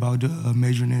thinking about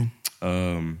majoring in?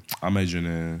 I'm majoring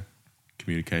in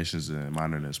communications and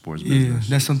minoring in sports Yeah, business.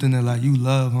 that's something that like you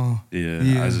love, huh?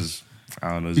 Yeah.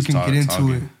 I don't know. You can get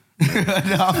into it.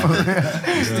 Nah, for real.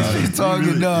 He's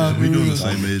talking dog. We doing the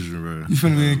same major, bro. You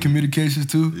finna be in communications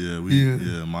too?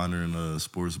 Yeah, minor in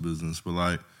sports business. But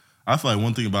like, I feel like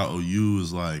one thing about OU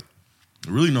is like,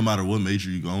 really no matter what major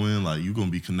you go in, like you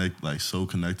gonna be so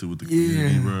connected with the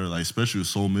community, bro. Like especially with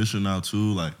Soul Mission now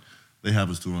too. Like they have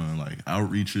us doing like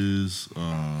outreaches.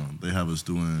 They have us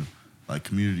doing like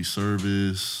community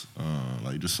service.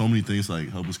 Like just so many things like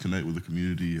help us connect with the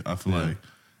community. I feel like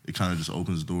it kind of just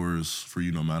opens doors for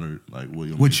you no matter like what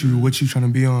your what you trying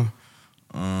to be on.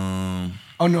 Oh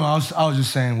no, I was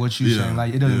just saying what you saying.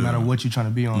 Like it doesn't matter what you trying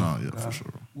to be on. No, for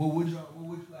sure. What would you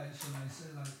like? So like say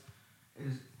like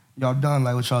is y'all done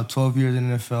like with y'all 12 years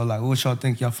in the NFL? Like what y'all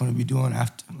think y'all finna be doing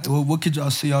after? Like what could y'all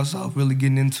see yourself really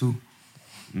getting into?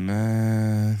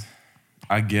 Man,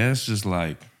 I guess just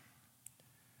like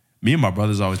me and my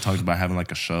brothers always talked about having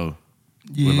like a show.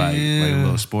 With like a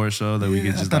little sports show that we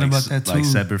could just like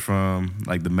separate from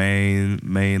like the main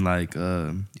like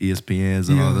ESPNs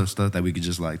and all that stuff that we could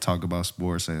just like talk about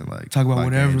sports and like talk about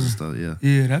whatever and stuff. Yeah,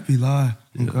 that'd be live.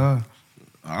 Oh God.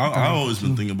 I always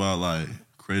been thinking about like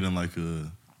creating like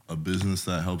a business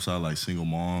that helps out like single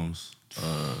moms.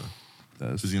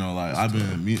 Because like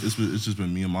it's just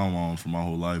been me and my mom for my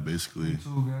whole life basically. Me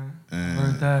too, man. And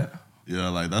heard that. Yeah,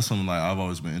 like that's something like I've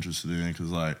always been interested in because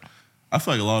like I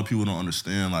feel like a lot of people don't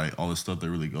understand like all the stuff they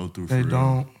really go through. They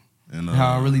don't. And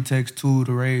how it really takes two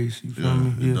to raise. You feel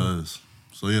me? It does.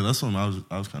 So yeah, that's something I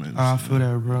was kind of interested I feel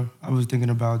that, bro. I was thinking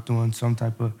about doing some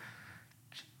type of,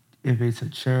 if it's a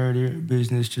charity or a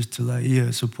business, just to like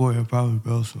support it probably,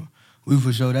 bro. So we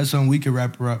for sure. That's something we could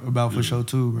rap about for sure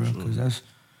too, bro. Because that's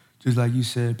just like you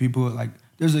said. People like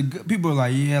people are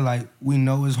like like we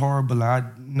know it's hard, but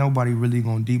like nobody really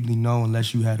gonna deeply know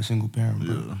unless you had a single parent,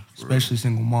 bro. Especially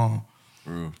single mom.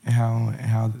 And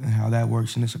how that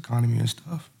works in this economy and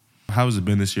stuff. How has it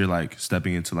been this year, like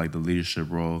stepping into like the leadership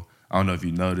role? I don't know if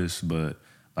you noticed, but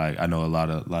like I know a lot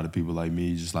of people like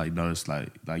me just like notice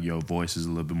like your voice is a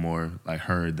little bit more like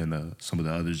heard than some of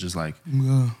the others. Just like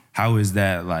how is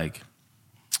that like,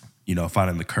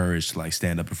 finding the courage to like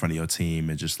stand up in front of your team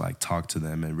and just like talk to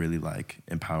them and really like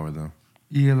empower them?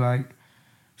 Yeah, like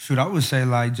shoot, I would say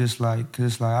like just like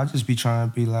cause like I just be trying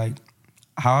to be like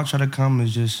how I try to come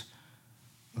is just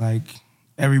like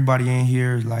everybody in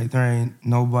here, like there ain't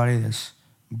nobody that's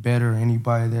better,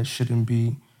 anybody that shouldn't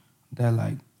be, that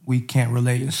like we can't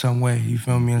relate in some way, you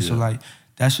feel me? And so like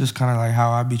that's just kind of like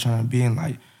how I be trying to be, and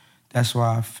like that's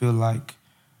why I feel like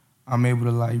I'm able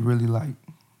to like really like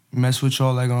mess with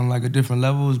y'all like on like a different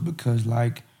levels, because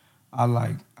like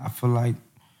I feel like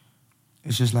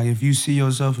it's just like if you see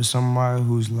yourself as somebody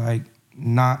who's like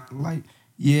not like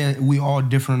we all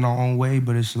different in our own way,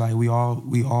 but it's like we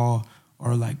all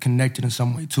are like connected in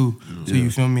some way too. So you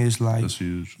feel me? It's like that's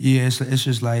huge. Yeah, it's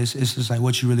just like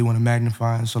what you really want to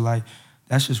magnify. And so like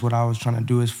that's just what I was trying to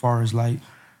do as far as like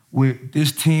with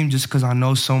this team, just because I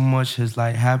know so much has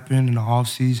like happened in the off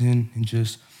season and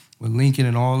just with Lincoln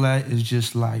and all that, is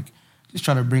just like just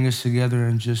try to bring us together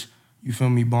and just, you feel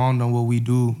me, bond on what we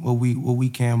do, what we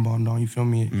can bond on, you feel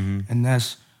me? And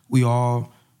that's we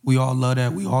all love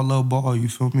that. We all love ball, you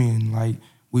feel me? And like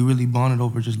we really bonded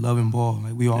over just loving ball.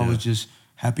 Like we all was just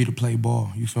happy to play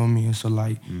ball, you feel me? And so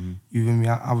like, you feel me?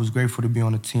 I was grateful to be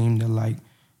on a team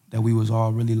that we was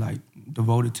all really like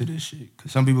devoted to this shit.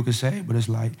 Cause some people could say, but it's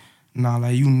like, nah,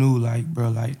 like you knew, like bro,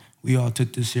 like we all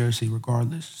took this seriously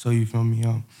regardless. So you feel me?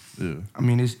 I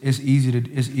mean, it's easy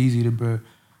to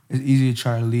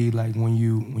try to lead like when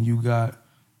you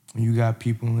got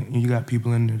people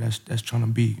in there that's trying to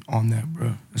be on that,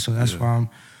 bro. And so that's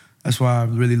why I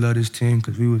really love this team,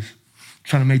 because we was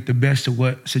trying to make the best of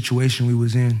what situation we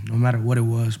was in, no matter what it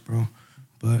was, bro.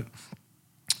 But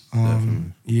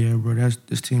yeah, bro,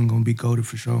 this team gonna be goated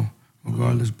for sure.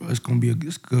 Regardless, bro, it's gonna be a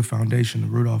good foundation to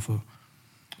root off of.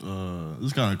 This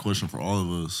is kind of a question for all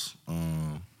of us.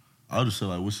 I'll just say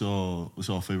like, what's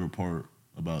y'all favorite part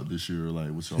about this year?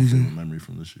 Like, what's y'all favorite memory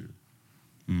from this year?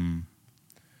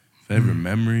 Favorite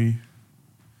memory?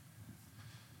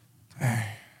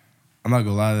 I'm not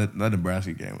gonna lie, that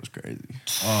Nebraska game was crazy.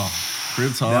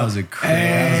 Crib talk. That was a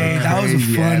crazy.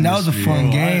 That was a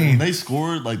fun game. When they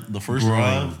scored like the first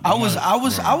drive, I was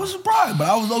surprised, but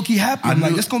I was low key happy. I'm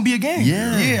like, it's gonna be a game.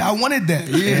 Yeah, I wanted that.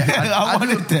 I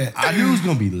wanted that. I knew it was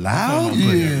gonna be loud.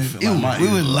 It was loud. We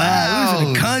was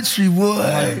in the country, boy.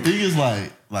 Like, the thing is,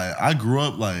 like I grew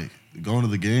up like going to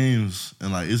the games,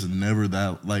 and like it's never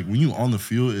that, like when you on the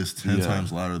field, it's 10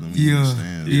 times louder than when you in the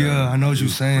stands. I know what you're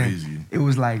saying. Crazy. It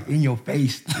was like in your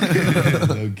face.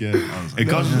 Okay. And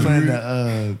Coach was playing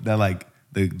that like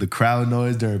the crowd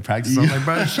noise during practice. I'm like,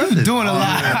 bro, shut doing a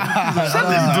lot.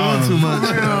 Doing too much.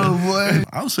 Real, boy.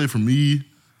 I would say for me,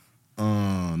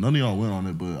 None of y'all went on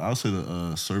it, but I'll say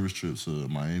the service trip to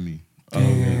Miami.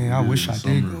 Yeah, I did wish in I the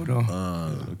did summer. go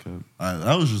though. Okay.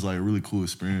 That was just like a really cool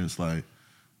experience. Like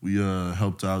we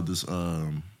helped out this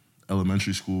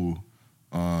elementary school.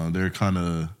 They're kind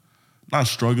of not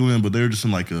struggling, but they're just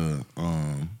in like a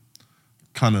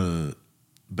kind of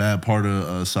bad part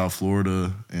of South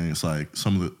Florida, and it's like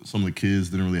some of the kids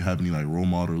didn't really have any like role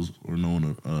models or no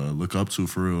one to look up to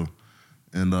for real.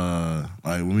 And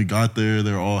like when we got there,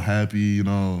 they're all happy, you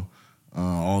know,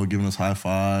 all giving us high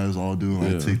fives, all doing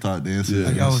like TikTok dances.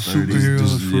 Like y'all was 30s.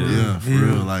 superheroes for real. Yeah, for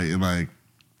real. Like and like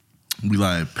we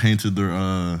like painted their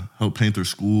helped paint their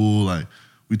school. Like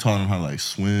we taught them how to like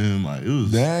swim. Like it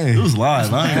was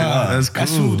live. I ain't gonna lie. That's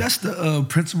cool. That's the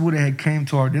principal that had came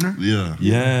to our dinner. Yeah.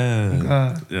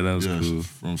 Yeah, that was cool.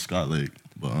 From Scott Lake.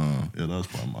 But yeah, that was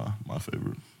probably my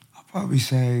favorite. I'll probably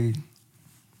say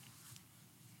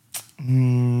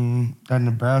that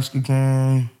Nebraska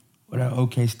game or that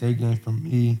OK State game for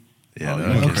me. Yeah, that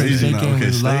that was OK crazy. State game OK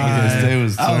was State live. State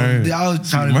was turned. I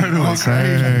was trying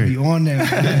to be on that.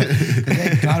 Cause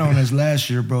they got on us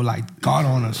last year, bro. Like got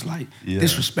on us, like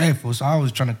disrespectful. So I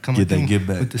was trying to come Get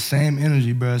back with the same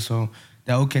energy, bro. So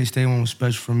that OK State one was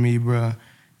special for me, bro.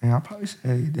 And I'll probably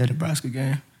say that Nebraska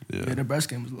game. Yeah,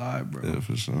 Nebraska game was live, bro. Yeah,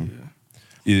 for sure.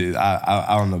 Yeah,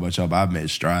 I don't know about y'all, but I've made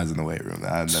strides in the weight room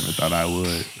that I never thought I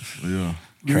would. Yeah.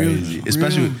 Crazy.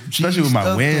 Especially with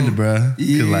my wind, bro.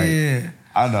 Yeah. Like,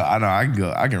 I know.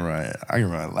 I can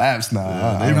run laps now.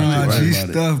 Yeah, I really G worry about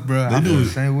stuff, bro. They I do feel it. the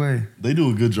same way. They do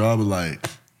a good job of like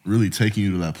really taking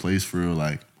you to that place for real.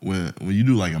 Like when you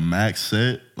do like a max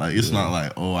set, like it's not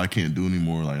like, oh, I can't do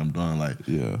anymore, like I'm done. Like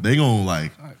they gonna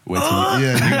like wait till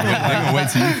they gonna wait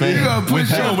till you fail. They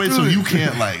gonna wait till you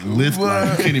can't like lift,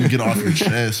 like you can't even get off your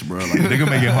chest, bro. Like They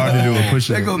gonna make it hard to do a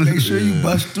push-up. They gonna make sure you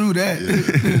bust through that.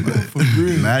 For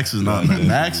real. Max is not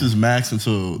max is max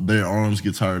until their arms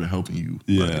get tired of helping you.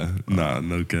 Yeah,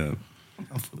 no cap.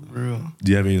 For real.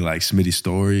 Do you have any like Smitty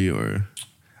story or?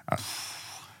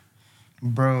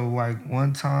 Bro, like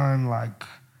one time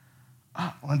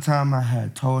I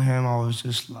had told him I was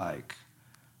just like,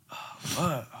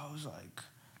 what? I was like,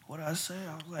 what did I say?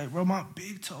 I was like, bro, my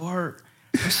big toe hurt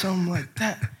or something like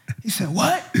that. He said,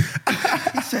 what? he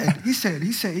said,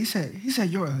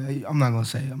 I'm not gonna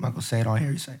say it on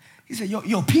here. He said,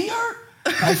 yo, pee hurt?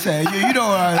 I said, you know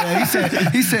what I mean?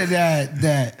 He said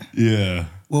that. Yeah.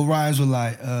 Well, rhymes with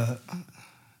like,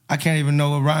 I can't even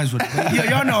know what rhymes with.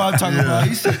 Y'all know what I'm talking about.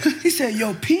 He said,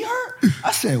 yo, pee hurt?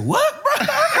 I said, what, bro?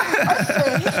 I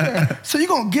said, so you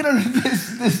gonna get under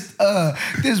this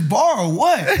bar or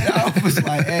what? And I was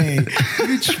like, hey,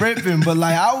 you tripping. But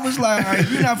like, I was like, all right,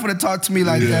 you're not gonna talk to me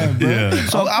like that, bro. Yeah.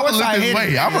 So I'm gonna lift this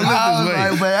weight. I'm gonna lift this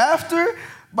weight. Like, but after,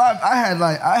 I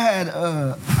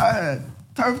had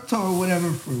turf toe or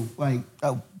whatever for like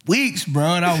weeks,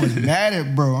 bro. And I was mad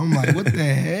at bro. I'm like, what the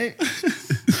heck?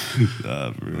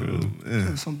 Nah, for real.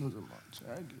 Yeah. Something's in my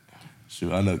jacket.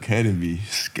 Shoot, I know Kaden be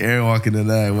scared walking in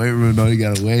that weight room. No, he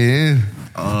gotta weigh in.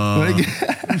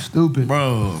 I'm stupid,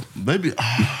 Bro, baby,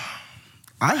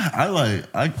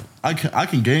 I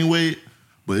can gain weight,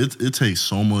 but it takes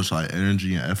so much like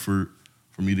energy and effort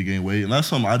for me to gain weight, and that's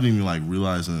something I didn't even like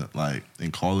realize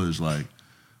in college. Like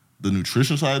the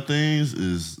nutrition side of things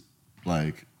is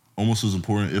like almost as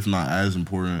important, if not as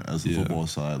important, as the football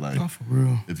side. Like, for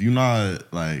real. if you're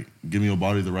not like giving your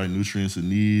body the right nutrients it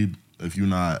need, if you're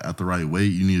not at the right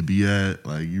weight you need to be at,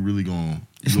 like you really gonna.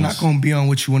 It's not gonna be on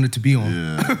what you want it to be on.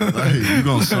 Yeah, like, you're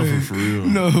gonna suffer for real.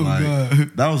 No, like,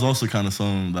 God. that was also kind of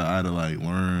something that I had to like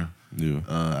learn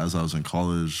as I was in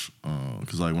college.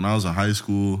 Because like when I was in high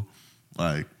school,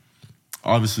 like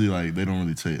obviously like they don't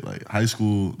really take like high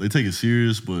school. They take it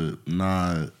serious, but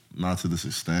not to this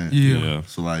extent. Yeah.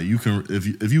 So like you can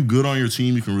if you good on your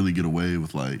team, you can really get away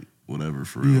with like whatever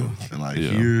for real. And like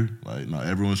here, like not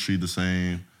everyone's treated the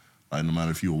same. Like no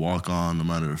matter if you a walk on, no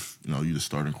matter if you the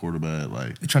starting quarterback,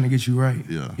 like They're trying to get you right.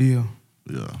 Yeah.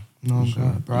 No,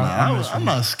 God, bro. I'm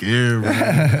not scared, bro.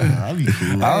 I'll be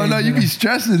cool. I don't know. You be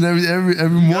stressing every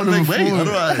morning before. Wait, You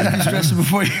be stressing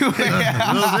before you. Be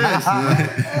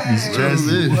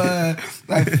stressing. I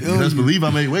feel Best you. believe I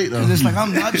make weight though. It's like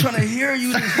I'm not trying to hear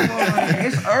you this morning.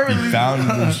 It's early. Found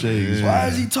them shades. Why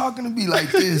is he talking to me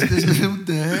like this? This is what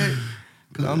the heck?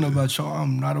 Because I don't know about y'all.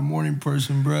 I'm not a morning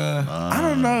person, bruh. I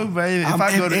don't know, baby. If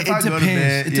I go to depends.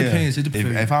 bed, It depends. It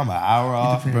depends. If I'm an hour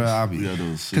off, depends. bro, I'll be.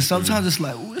 Because sometimes it's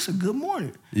like, ooh, it's a good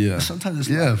morning. Yeah. But sometimes it's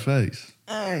Yeah, like, thanks.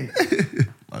 hey.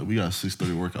 Like we got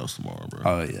 6:30 workouts tomorrow, bro.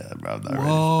 Oh yeah, bro. I'm not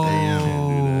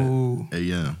Whoa.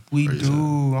 AM. We Crazy. do.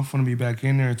 I'm finna be back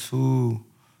in there too.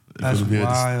 That's ready.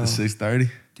 wild. The 6:30.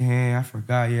 Dang, I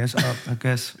forgot. Yeah, it's up. I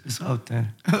guess it's up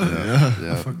then.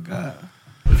 Yeah. I forgot.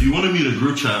 If you want to meet a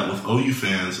group chat with OU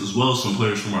fans as well as some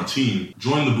players from our team,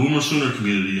 join the Boomer Sooner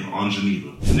community on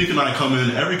Geneva. Nick and I come in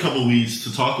every couple weeks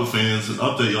to talk with fans and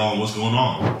update y'all on what's going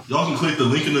on. Y'all can click the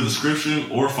link in the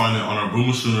description or find it on our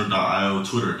boomersooner.io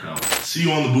Twitter account. See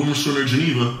you on the Boomer Sooner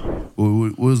Geneva.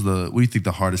 What do you think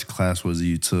the hardest class was that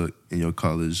you took in your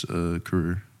college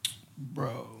career?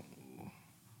 Bro,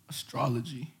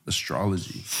 astrology.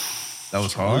 Astrology. That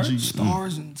was hard?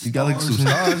 Stars and You got like some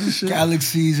stars and shit?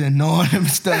 galaxies and all them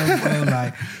stuff, bro.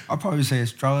 Like, I'll probably say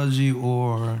astrology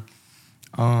or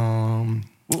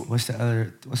what's the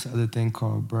other thing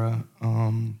called, bro?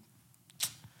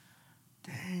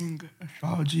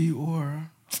 Astrology or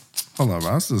Hold on,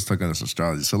 bro. I'm still stuck on this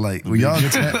astrology. So, like, was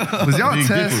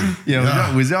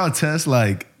y'all test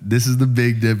like this is the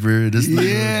Big Dipper? This is the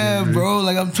Big Dipper? bro.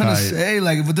 Like I'm trying to say,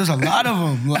 like, but there's a lot of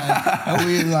them. Like,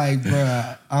 we like,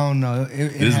 bro. I don't know.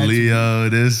 This Leo,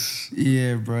 this.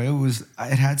 Yeah, bro.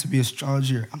 It had to be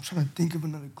astrology. I'm trying to think of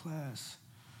another class.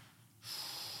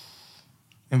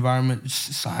 Environment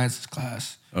science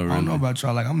class. Oh, really? I don't know about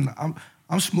y'all. Like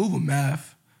I'm smooth with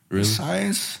math. Really?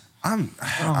 Science. I don't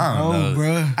know,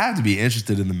 bro. I have to be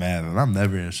interested in the math, and I'm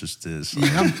never interested. So.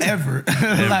 Yeah, I'm ever.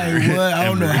 Like what? I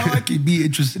don't know how I could be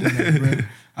interested in that, bro.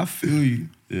 I feel you.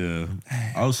 Yeah,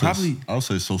 I would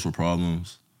say social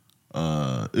problems.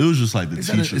 It was just like the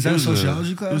teacher. Is that a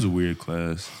sociology class? It was a weird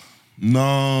class.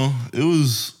 No, it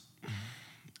was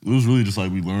really just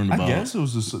like we learned about. I guess it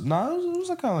was it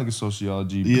was kind of like a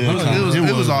sociology. Yeah,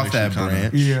 it was off that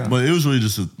branch. Yeah, but it was really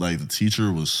just like the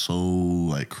teacher was so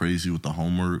like crazy with the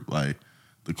homework, like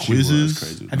the quizzes.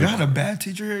 Crazy. Have you had a bad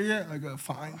teacher here yet? Like a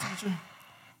fine teacher?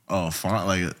 Oh,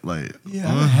 fine, like yeah,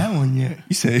 I haven't had one yet.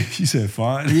 You said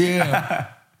fine? Yeah.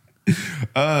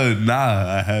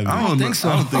 Nah, I haven't. I don't think so.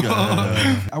 I don't think I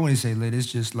have. I wouldn't say lit. It's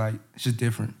just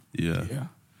different. Yeah. Yeah.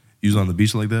 You was on the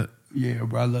beach like that? Yeah,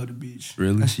 bro. I love the beach.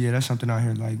 Really? That's something out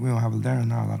here. Like we don't have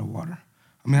not a lot of water.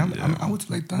 I mean, I went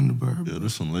to Lake Thunderbird. Yeah,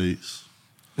 there's some lakes.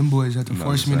 Them boys had to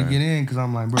force me to get in because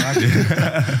I'm like, bro,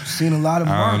 I've seen a lot of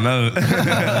mark. I don't know.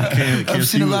 I've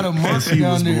seen a lot of marks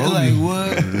down there. Like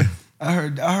what? I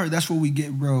heard that's where we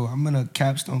get, bro. I'm in a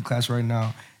capstone class right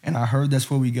now, and I heard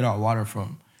that's where we get our water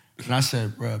from. And I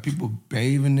said, bro, people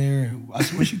bathe in there. I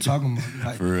said, what you talking about?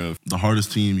 Like, for real. The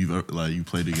hardest team you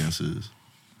played against is?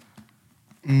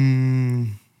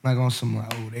 Like on some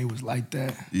like, they was like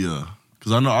that. Yeah,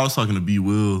 because I know I was talking to B.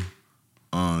 Will.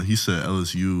 He said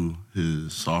LSU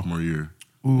his sophomore year.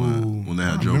 When they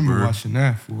had Joe Burrow. I remember watching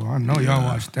that, fool. I know y'all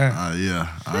watched that. Yeah,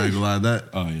 I ain't gonna lie to that.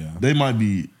 Oh, yeah. They might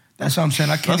be. That's what I'm saying.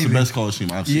 That's the best college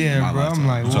team I've seen in my bro, lifetime. I'm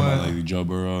like, You what? talking about like Joe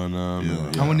Burrow and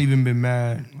I wouldn't even been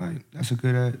mad. Like that's a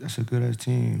good ass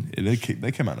team. Yeah,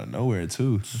 they came out of nowhere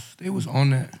too. They was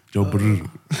on that. Joe Burrow.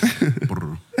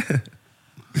 Let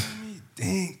me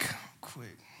think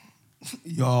quick.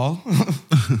 Y'all,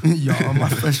 my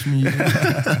freshman year.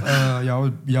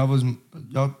 Y'all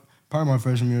probably my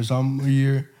freshman year, sophomore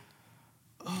year.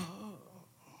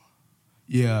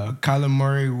 Yeah, Kyler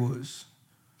Murray was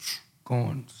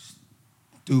going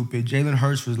stupid. Jalen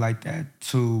Hurts was like that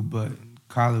too, but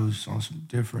Kyler was on some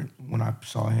different when I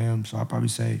saw him. So I'd probably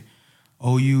say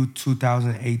OU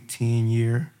 2018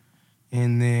 year.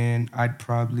 And then I'd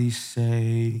probably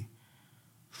say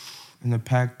in the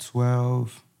Pac-12,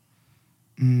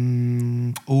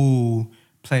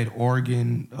 played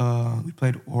Oregon. We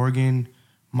played Oregon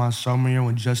my summer year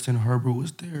when Justin Herbert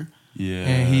was there. Yeah,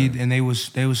 and they was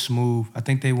smooth. I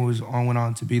think they went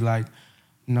on to be like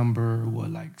number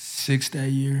 6 that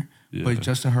year. Yeah. But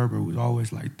Justin Herbert was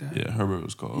always like that. Yeah, Herbert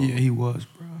was cold. Yeah, he was,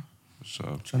 bro. So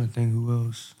I'm trying to think who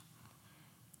else.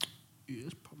 Yeah,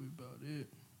 that's probably about it.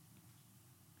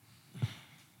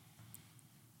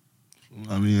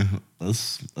 I mean,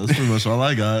 that's pretty much all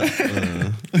I got.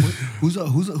 Who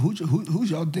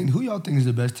y'all think is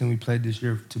the best team we played this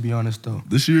year? To be honest, though,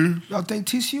 This year, y'all think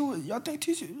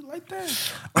TCU like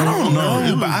that? I don't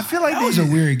know. But I feel like that was a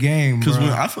weird game, because bro.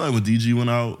 I feel like when DG went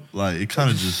out, like it kind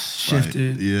of just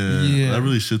shifted. Like, yeah, that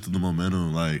really shifted the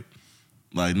momentum. Like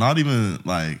not even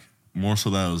like more so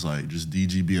that it was like just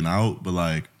DG being out, but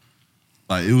like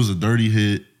it was a dirty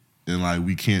hit. And like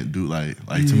we can't do like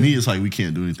to me it's like we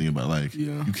can't do anything about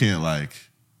you can't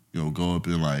go up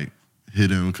and like hit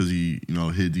him because he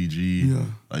hit DG. Yeah.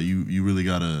 Like you really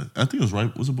gotta. I think it was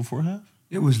right. Was it before half?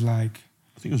 It was like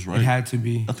I think it was right. It had to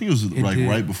be. I think it was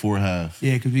right before half.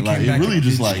 Yeah, because we like came back it really and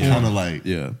just did like score. kind of like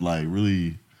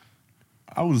really.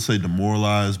 I wouldn't say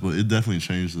demoralized, but it definitely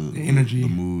changed the energy, the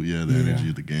mood. Yeah, the energy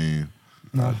of the game.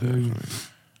 Not very.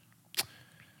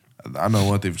 I know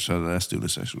one thing for sure, that student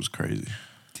section was crazy.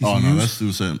 Oh no, that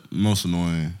student said most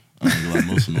annoying. I ain't gonna lie,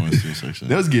 most annoying student section.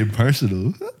 That was getting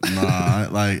personal. Nah,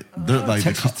 they're like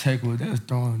Texas Tech was they was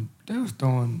throwing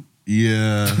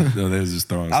yeah. No, they was just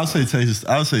throwing. I would say Texas.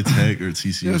 I would say Tech or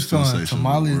TCU. they was throwing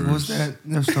tamales. What's that?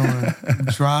 They was throwing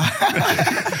dry.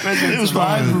 It was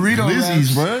fried burrito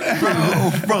Glizzies,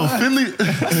 wraps. bro. Finley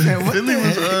Finley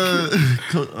was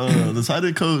the tight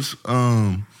end coach.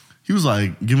 He was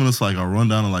like giving us like a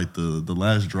rundown of like the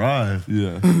last drive.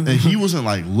 Yeah, and he wasn't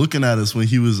like looking at us when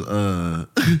he was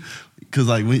because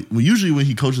like when usually when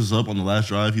he coaches up on the last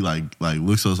drive, he like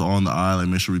looks us all in the eye, like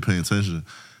make sure we pay attention.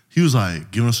 He was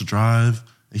like giving us a drive,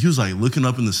 and he was like looking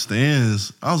up in the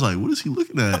stands. I was like, what is he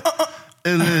looking at?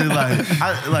 And then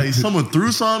like someone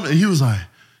threw something, and he was like,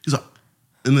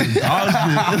 and then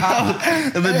dodged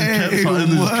it, and then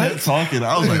just kept talking.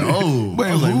 I was like, oh, Wait,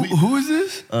 who is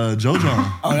this? Joe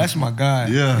John. Oh, that's my guy.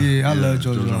 Yeah, I love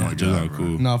Joe John. Joe John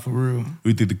cool. Nah, for real. Who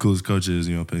you think the coolest coach is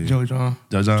in your opinion? Joe John.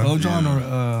 Joe John. Joe John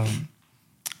or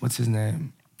what's his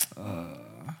name?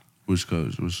 Which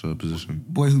coach? Which position?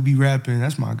 Boy who be rapping.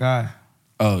 That's my guy.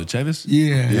 Oh, Chavis?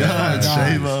 Yeah,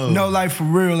 Chavo. No, like for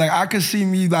real. Like I could see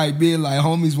me like being like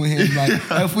homies with him. Like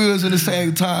if we was in the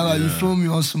same time, like you feel me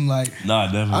on some like. Nah,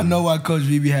 definitely. I know why Coach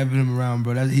V be having him around,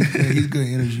 bro. He's good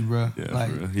energy, bro. Yeah, like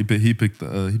for real. He picked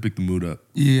the mood up.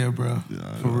 yeah, bro.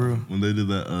 Yeah, For real. When they did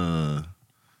that,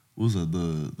 what was that?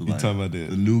 The You like, talking about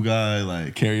the new guy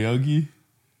like karaoke?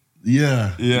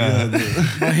 yeah.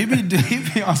 Bro, he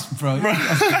be awesome, bro.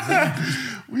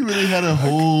 We really had a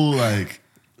whole like.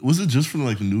 Was it just for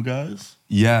like the new guys?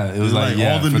 Yeah, it was like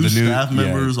all the for new staff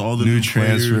members, all the new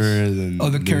transfers, players. and Oh,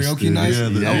 the new karaoke students. night? Yeah,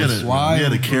 That was wild, we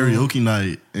had a bro. karaoke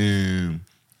night, and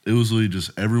it was really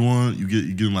just everyone. You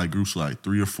get in like groups of like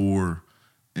 3 or 4,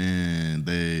 and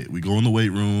we go in the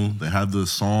weight room. They have the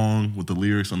song with the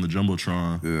lyrics on the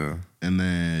jumbotron. Yeah, and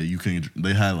then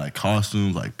they had like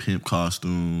costumes, like pimp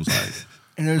costumes, like.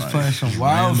 And they was Like, playing some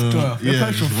wild random- stuff. They yeah,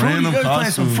 playing some just fruity. random They was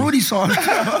playing some costumes. fruity songs.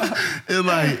 And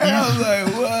like I was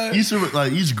like,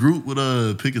 what? each group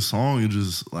would pick a song and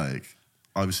just like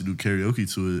obviously do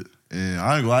karaoke to it. And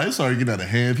I ain't gonna lie, it started getting out of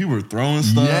hand. People were throwing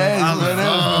stuff. Yes, I was man, like, they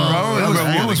was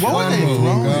throwing. it was What were they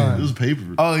throwing? throwing? It was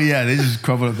paper. Oh yeah, they just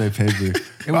crumpled up their paper.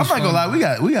 I'm not gonna lie,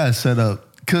 we got set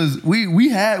up because we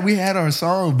had our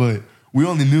song, but we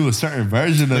only knew a certain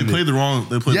version They of played it. the wrong.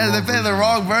 They played The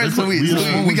wrong version. So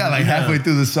we got like halfway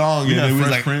through the song, We and had then we was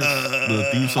Fresh like, Prince, the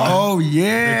theme song. Oh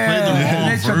yeah, They played the wrong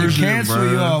and they tried to version, cancel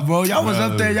bro. y'all, bro. Y'all was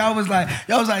up there. Y'all was like,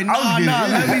 nah,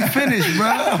 let me finish,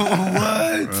 bro.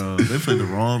 What? Bro, they played the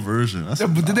wrong version. That's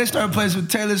But then they started playing some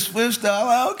Taylor Swift stuff. I'm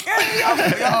like, okay, y'all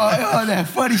that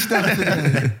funny stuff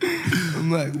today.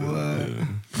 I'm like, what?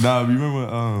 nah. Remember,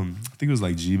 I think it was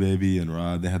like G Baby and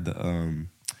Rod. They had the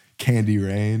Candy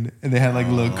Rain, and they had like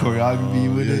a little choreography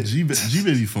with it. G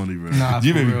Baby funny, bro. Nah,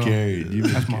 G for Baby real. carried. G-Baby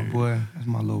That's my carried. boy. That's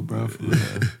my little bro. For real.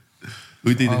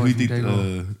 We think Always the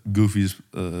Dago.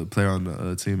 Goofiest player on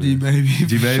the team. G baby.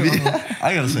 G Baby.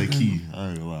 I gotta say Key. I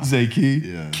ain't gonna lie. Say Key.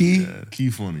 Yeah, Key? Yeah. Key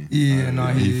funny. Yeah, no,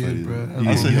 he he is, funny, bro. bro.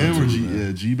 I said him or too,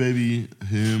 man. G Baby,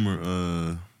 him or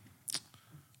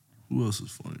who else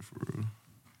is funny for real?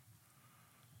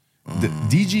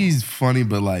 DG's funny,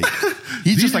 but like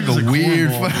he's just like DG is a a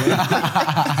weird. cornball,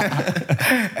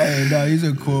 Hey, no, he's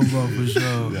a cool bro for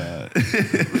sure.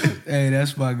 Hey,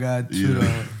 that's my guy too, Yeah.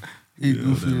 though. He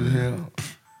goofy that as man. hell.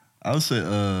 I would say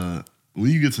when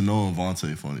you get to know him,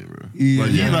 Vontae funny, bro. Yeah,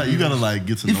 like, yeah. you gotta like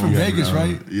get to He's know from him. Vegas,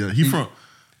 right? Yeah, I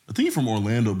think he's from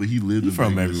Orlando, but he lived in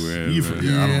from Vegas. everywhere, He bro. from,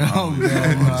 Yeah, I don't know.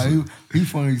 God, he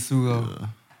funny too, though.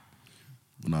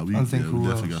 Nah, we I think who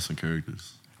definitely else? got some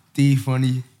characters. D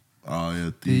funny. Oh yeah,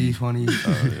 D funny.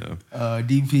 Yeah.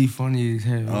 DP funny as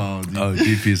hell. Oh, Oh,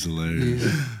 DP's hilarious.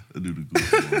 Yeah. that dude a good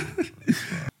one.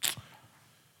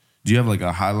 Do you have like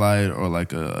a highlight or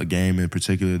like a game in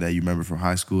particular that you remember from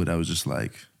high school that was just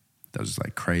like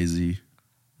crazy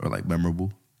or like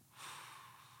memorable?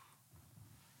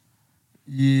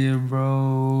 Yeah,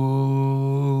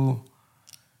 bro.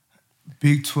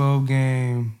 Big 12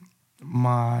 game.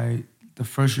 The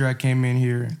first year I came in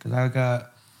here, because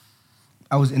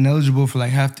I was ineligible for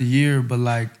like half the year, but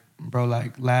like, bro,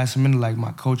 like last minute, like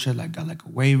my coach had like got like a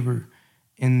waiver,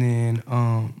 and then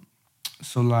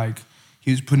so like he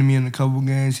was putting me in a couple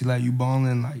games. He like, you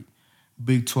balling, like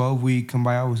Big 12 week come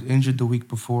by. I was injured the week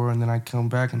before, and then I come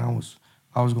back and I was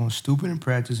going stupid in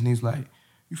practice, and he's like,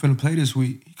 you finna play this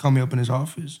week. He called me up in his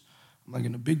office. I'm like,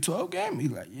 in the Big 12 game?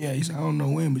 He's like, yeah. He said, I don't know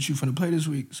when, but you finna play this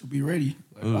week, so be ready.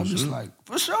 Like, I'm just like,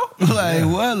 for sure. Like,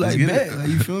 what? Like, bet. Like,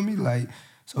 you feel me? Like,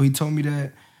 so he told me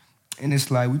that, and it's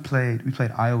like we played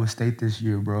Iowa State this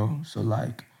year, bro. So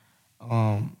like,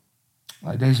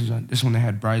 Like this one they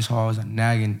had Bryce Hall is a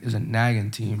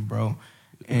nagging team, bro.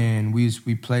 And we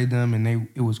played them, and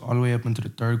it was all the way up into the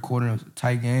third quarter. It was a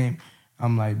tight game.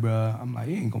 I'm like, bro,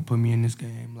 he ain't gonna put me in this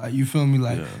game. Like, you feel me?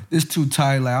 Like, this too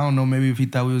tight. Like, I don't know, maybe if he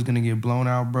thought we was gonna get blown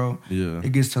out, bro. Yeah.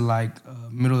 It gets to like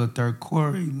middle of the third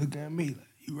quarter. He looked at me like,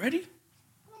 you ready?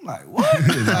 I'm like, what? Like,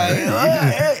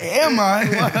 what am I?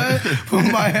 What?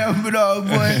 Put my helmet on,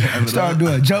 boy. Start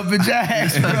doing jumping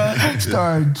jacks, bro.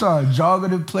 Start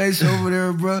jogging in place over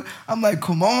there, bro. I'm like,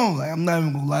 come on. Like, I'm not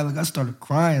even gonna lie. Like, I started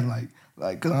crying.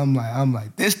 Cause I'm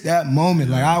like, that moment,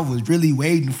 like I was really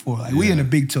waiting for. Like, we in the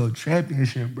Big 12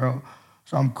 championship, bro.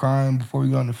 So I'm crying before we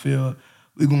go on the field.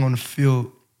 We go on the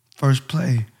field, first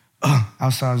play,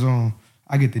 outside zone.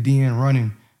 I get the DN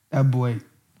running. That boy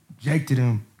ejected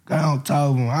him, got on top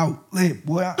of him, out lit,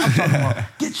 boy. I'm talking about,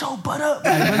 get your butt up.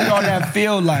 Like, really on that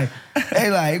field, like,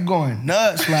 they like going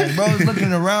nuts. Like, bro was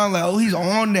looking around like, oh, he's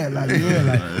on that. Like, yeah,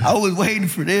 like, I was waiting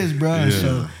for this, bro. Yeah.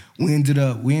 So we ended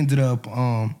up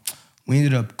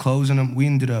closing them. We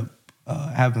ended up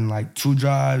having like 2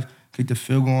 drives, kicked the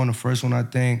field goal on the first one, I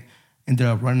think. Ended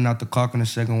up running out the clock on the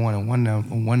second one and won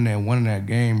that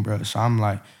game, bro. So I'm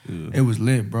like, it was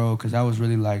lit, bro, because I was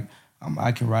really like,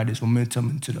 I can ride this momentum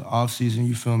into the offseason,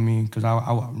 you feel me? Because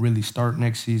I really start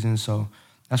next season. So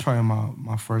that's probably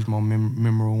my first most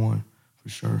memorable one, for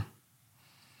sure.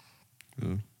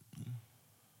 Yeah.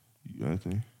 You got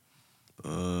anything?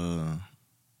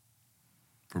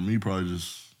 For me, probably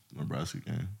just Nebraska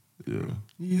game.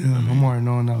 Yeah, I'm already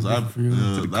knowing that was good for you.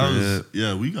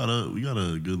 We got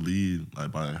a good lead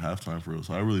like by halftime for us.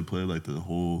 So I really played like the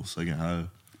whole second half.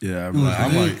 Yeah, I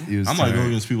might go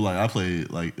against people like I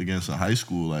played like against a high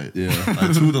school. Like,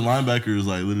 like 2 of the linebackers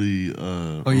like literally.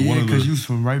 Because you was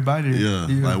from right by there. Yeah,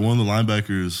 like one of the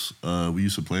linebackers. We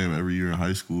used to play him every year in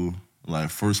high school.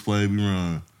 Like first play, we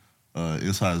run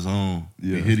inside zone.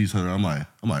 We hit each other. I'm like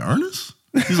Ernest.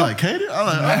 He's like, Kaden? I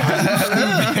was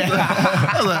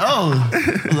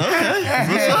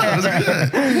like,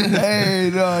 okay. Hey,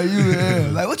 no, you here.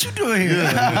 Like, what you doing here?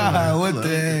 What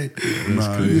the heck?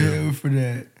 You here for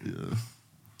that? Yeah.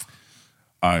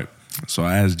 All right. So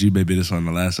I asked G-Baby this on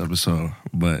the last episode,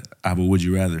 but I have a would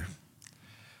you rather.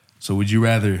 So would you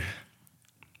rather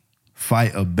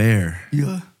fight a bear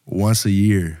once a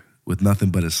year with nothing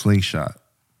but a slingshot,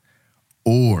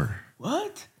 or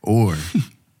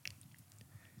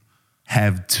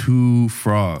have 2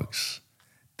 frogs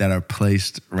that are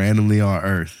placed randomly on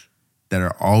Earth that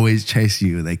are always chasing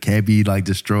you? They can't be like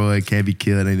destroyed, can't be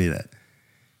killed, any of that.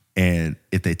 And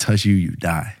if they touch you, you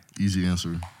die. Easy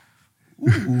answer.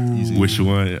 Which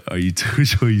one are you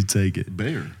taking?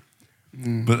 Bear.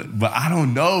 But I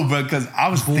don't know, bro, because I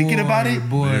was thinking about it,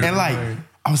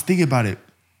 I was thinking about it,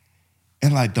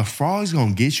 and like the frog's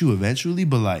gonna get you eventually,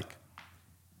 but like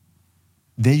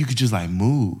then you could just like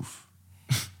move.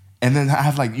 And then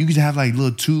you could have like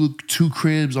little two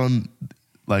cribs on,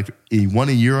 like one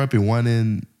in Europe and one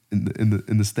in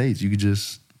the States. You could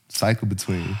just cycle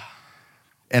between.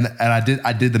 And I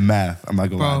did the math. I'm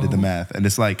not gonna lie, I did the math, and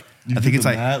it's like it'll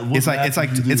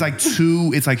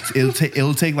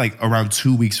take like around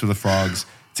 2 weeks for the frogs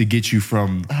to get you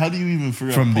from. How do you even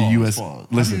figure from out the U.S. Listen,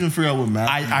 Listen, how do you even figure out what math?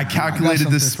 I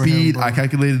calculated the speed. I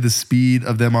calculated the speed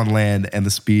of them on land and the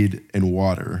speed in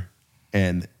water,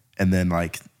 and then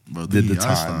like. Did the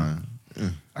time. Yeah.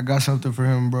 I got something for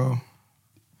him, bro.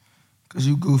 Cause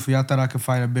you goofy. I thought I could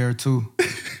fight a bear too.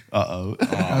 Uh-oh. I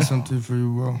got something for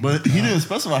you, bro. But he didn't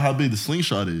specify how big the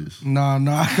slingshot is. Nah,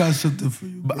 I got something for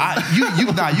you. Bro. But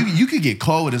you could get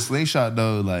cold with a slingshot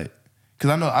though, like, cause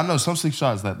I know some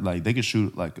slingshots that like they could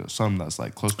shoot like something that's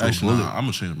like close to a bullet. I'm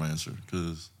gonna change my answer,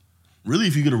 cause really,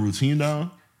 if you get a routine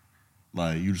down,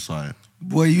 like you just like,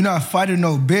 boy, you not fighting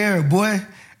no bear, boy.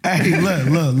 Hey, look.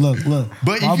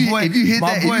 But if you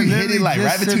hit it like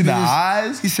right between the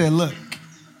eyes. He said, look,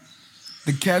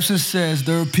 the caption says,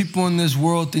 there are people in this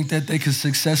world think that they can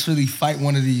successfully fight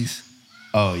one of these.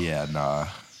 Oh, yeah,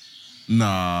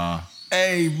 nah.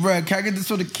 Hey, bro, can I get this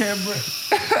on the camera?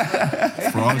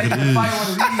 Frog they it can is. fight one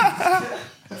of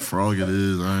these. Frog it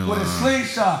is. I ain't With a lying.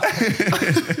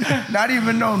 slingshot. Not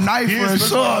even no knife or a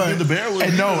sword. The bear was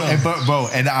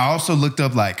and I also looked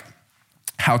up like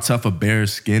how tough a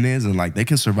bear's skin is, and like they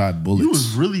can survive bullets. You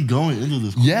was really going into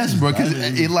this. Yes, bro, because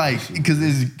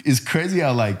it's crazy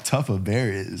how like tough a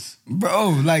bear is, bro.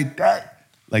 Like that.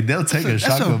 Like they'll take a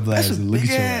shotgun blast and look at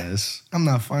your ass. I'm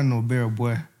not fighting no bear,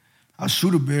 boy. I'll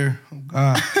shoot a bear. Oh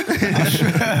God.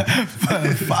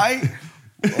 But fight.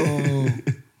 Oh.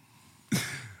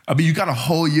 I mean, you got a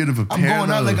whole year to prepare.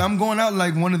 I'm going out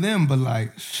like one of them, but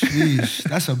like, sheesh,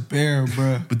 that's a bear,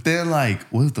 bro. But then, like,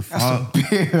 what if the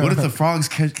frogs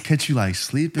catch you like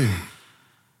sleeping?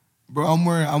 Bro, I'm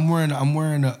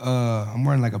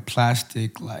wearing like a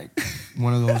plastic, like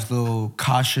one of those little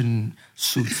caution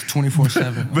suits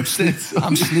 24/7.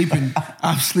 I'm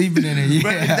sleeping in it. Yeah.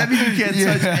 Bro, that means you can't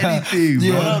touch anything,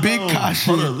 bro. Yeah, big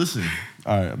caution. Hold on, listen.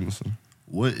 All right, I'm listening.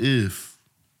 What if?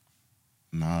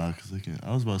 Nah, because they can't.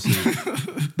 I was about to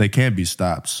say. They can't be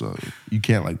stopped, so you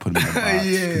can't like put them in a box.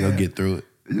 Yeah. They'll get through it.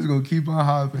 They're just gonna keep on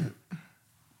hopping.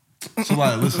 So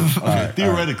like, listen. Okay,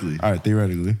 theoretically. All right,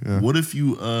 theoretically. Yeah. What if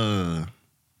you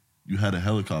had a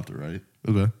helicopter, right?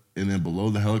 Okay. And then below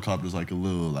the helicopter is like a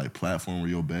little like platform where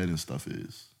your bed and stuff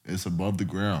is. It's above the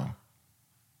ground,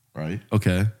 right?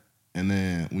 Okay. And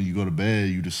then when you go to bed,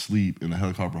 you just sleep, and the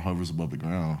helicopter hovers above the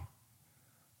ground.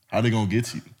 How they gonna get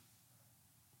to you?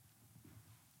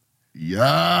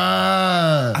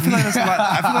 Yeah. I feel like that's a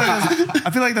lot. I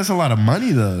feel like that's a lot of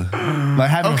money though. Like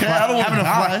having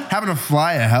to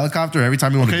fly a helicopter every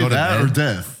time you want to go to that bed. or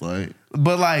death, like.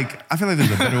 But like, I feel like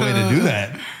there's a better way to do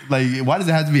that. Like, why does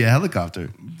it have to be a helicopter?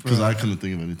 Because I couldn't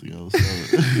think of anything else.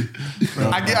 So.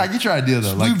 I get your idea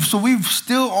though. Like, we've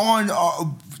still on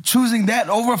choosing that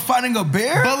over fighting a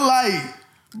bear. but like,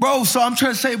 Bro, so I'm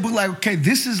trying to say, but like, okay,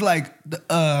 this is like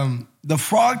the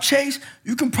frog chase.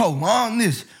 You can prolong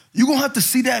this. You gonna have to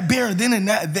see that bear then and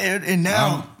that there and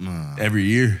now. every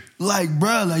year. Like,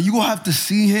 bro, like you gonna have to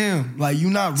see him. Like, you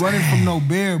not running from no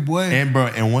bear, boy.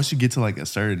 And once you get to like a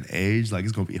certain age, like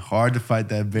it's gonna be hard to fight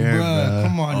that bear, bro.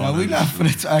 Come on, now we not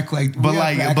finna to act like. But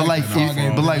like, we're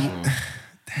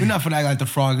not finna act like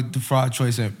the frog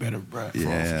choice ain't better, bro.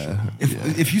 Yeah.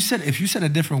 If you said a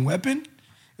different weapon,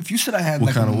 if you said I had What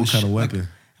like kind of weapon? like,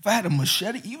 if I had a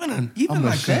machete, even like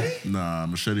machete? Nah,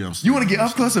 machete. You want to get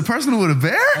up close and personal with a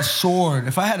bear? a sword.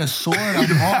 If I had a sword, I'm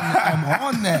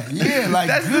on that. Yeah, like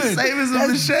That's the good. same as a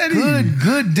That's machete.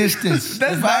 Good distance.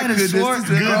 That's if not I had a good sword,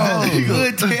 distance at all.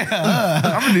 good. Yeah.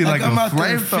 I'm gonna need like I'm a out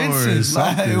there flamethrower or fencing.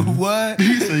 something. Like, what?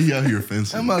 He said he out here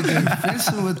fencing. I'm out there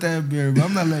fencing with that bear, but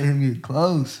I'm not letting him get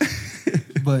close.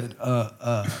 But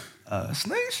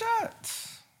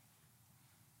slingshots.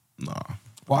 Nah.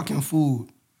 Walking food.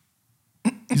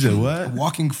 You said what?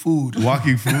 Walking food.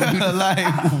 Walking food?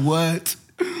 Like, what?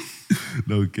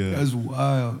 No cap. That's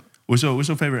wild. What's your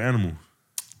favorite animal?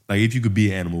 Like, if you could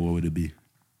be an animal, what would it be?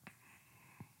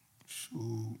 Shoot,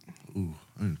 Ooh,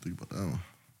 I didn't think about that one.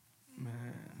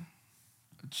 man.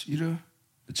 A cheetah?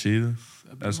 A cheetah?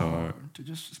 That'd be That's hard. to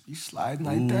just be sliding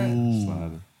like that.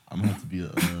 Ooh, I'm gonna have to be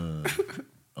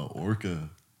a orca,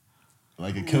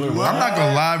 like a killer whale. I'm not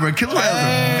gonna lie, bro. Killer whales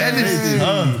are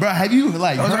menacing. Bro, have you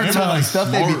like Those are heard about tough. like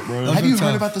stuff they be? Smart, bro. Those Have are you tough.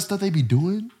 heard about the stuff they be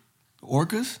doing?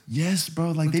 Orcas? Yes,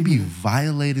 bro. Like they be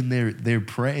violating their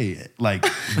prey, like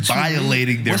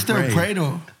violating their What's prey. their prey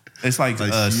though? It's like,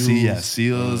 seals.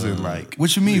 seals and like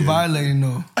What you mean violating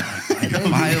though?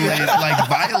 violating,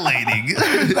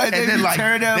 Like, they and then be like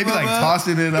tearing that they be like mother up?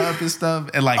 tossing it up and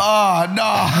stuff, and like Oh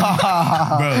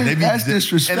no, bro, they be that's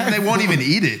disrespectful. and then they won't even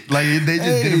eat it. Like they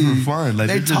just did it for fun. Like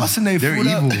they they're just- tossing their they're food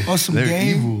evil. up on some They're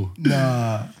game. evil.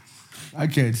 Nah, I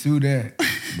can't do that.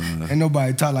 Ain't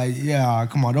nobody talk like, yeah,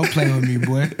 come on, don't play with me,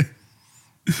 boy.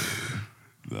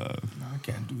 Nah, I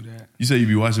can't do that. You say you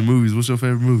be watching movies. What's your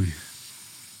favorite movie?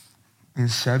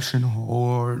 Inception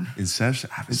hard. Inception.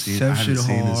 I haven't seen Inception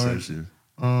hard. Inception.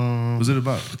 What's it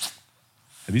about?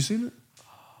 Have you seen it?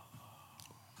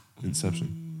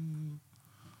 Inception.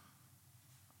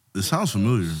 It sounds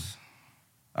familiar.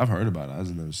 I've heard about it. I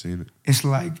just never seen it. It's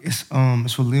like it's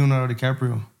with Leonardo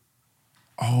DiCaprio.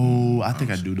 Oh, I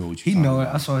think I do know what He you're know talking it.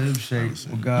 about. I saw him shake.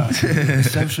 Oh God,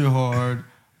 Inception hard.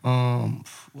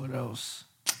 What else?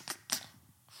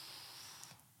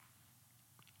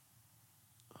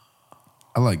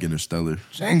 I like Interstellar.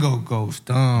 Django goes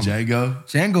dumb. Django.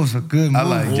 Django's a good movie. I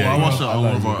like Oh, Django. I watched I one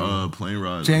like of our plane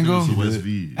rides. Django? I think it was the West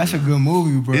V. That's a good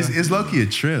movie, bro. It's low key a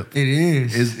trip. It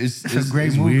is. It's a great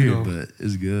it's movie, weird, though. but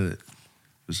it's good.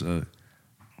 It's,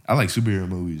 I like superhero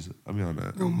movies. I'll be on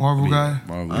that. You a Marvel guy?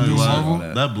 Marvel. I ain't You lie,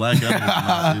 Marvel? that Black Adam was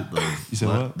not it though. You said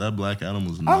what? That Black Adam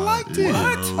was not liked it. it. No.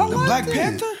 What? I The liked Black it.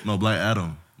 Panther? No, Black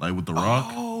Adam. Like with The Rock.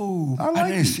 Oh, I I liked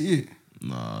didn't it. see it.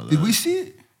 Nah. Did we see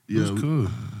it? Yeah, It was cool.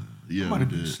 Yeah, I might we have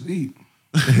been did. asleep.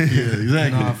 Yeah,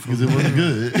 exactly. Nah, for Because it wasn't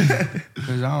good.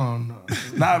 Because I don't know.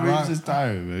 Nah, The man, Rock- you just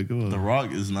tired, man. Come on. The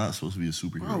Rock is not supposed to be a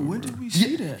superhero. Bro, when bro. did we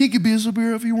see that? He could be a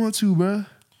superhero if he wants to, bro.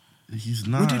 He's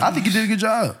not. I think he did a good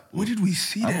job. When did we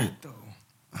see that, though?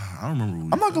 I don't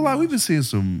remember. I'm not gonna lie, we've been seeing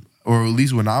some, or at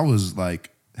least when I was like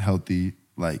healthy,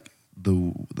 like the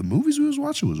movies we was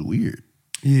watching was weird.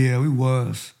 Yeah, we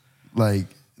was. Like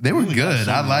they were We got good.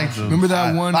 I some liked of them. them. Remember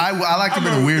that one? I liked them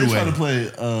in a weird They way. tried to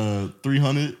play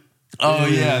 300 Oh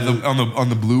yeah, on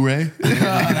the Blu-ray.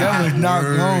 That was not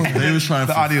going. They was trying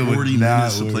The for audio would 40 not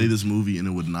minutes to work. play this movie and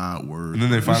it would not work. And then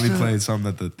they finally the- played something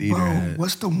at the theater. Bro, had.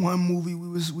 what's the one movie we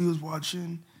was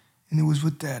watching, and it was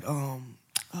with that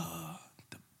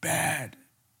the bad,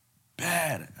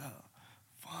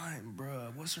 fine,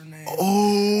 bro. What's her name?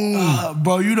 Oh,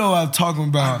 Bro, you know what I'm talking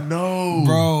about. no,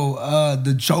 Bro,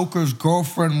 the Joker's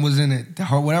girlfriend was in it.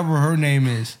 Whatever her name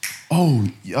is. Oh,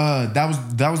 that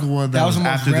was the one that was the most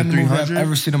after the random movie I've 300.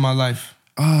 ever seen in my life.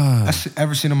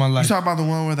 Ever seen in my You life. talk about the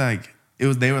one where like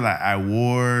they were like at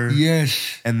war.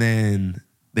 Yes. And then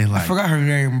they like I forgot her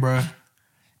name, bro.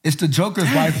 It's the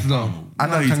Joker's wife, though. I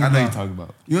know you're talking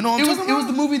about. You know what I'm talking about? It was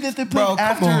the movie that they played Bro,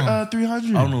 come on. after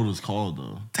 300. I don't know what it's called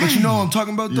though. But you know what I'm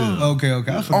talking about, though? Yeah. Okay.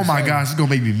 That's what Oh I'm my saying. gosh, it's gonna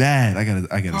make me mad. I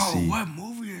gotta Bro, see. what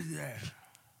movie is that?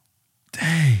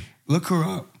 Dang. Look her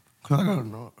up. 'Cause I gotta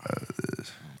know.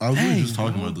 I was really just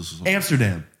talking about this or something.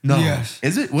 Amsterdam. No. Yes.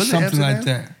 Is it? Was Something it Amsterdam? like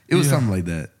that. It was Yeah. something like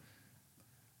that.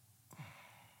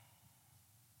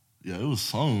 Yeah, it was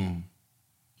some.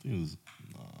 I think it was.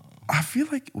 I feel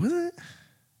like, was it?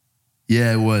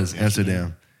 Yeah, it was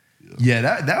Amsterdam. Yeah,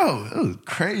 that was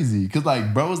crazy. Cause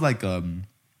like bro was like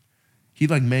he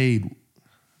like made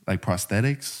like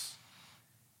prosthetics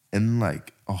and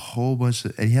like a whole bunch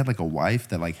of, and he had like a wife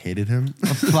that like hated him.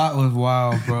 The plot was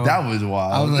wild, bro. That was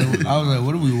wild. I was like,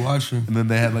 what are we watching? And then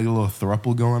they had like a little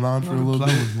throuple going on for a little That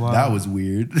bit. was wild. That was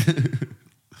weird.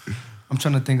 I'm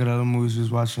trying to think of the other movies we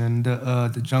was watching.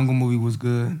 The Jungle movie was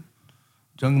good.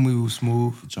 Jungle movie was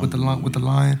smooth with the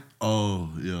lion. Oh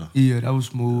yeah. Yeah, that was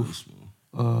smooth.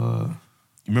 You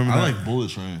remember I that? like Bullet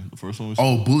Train. The first one. We saw.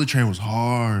 Oh, Bullet Train was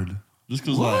hard. Just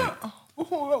cause like What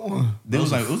that one? It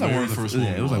was like one very of the first first. one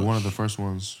Yeah, we it was like one watched. of the first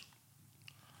ones.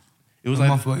 It was My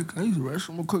like, like, I use the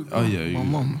restroom real quick. oh yeah, my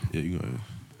mama. Yeah, you go ahead.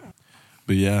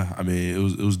 But yeah, I mean,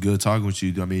 it was good talking with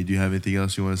you. I mean, do you have anything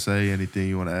else you want to say? Anything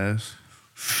you want to ask?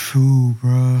 Shoot,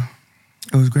 bro.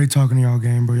 It was great talking to y'all,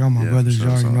 game, bro. Y'all my Yeah, brothers. sure,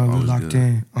 Y'all already it's know we always locked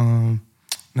good. in.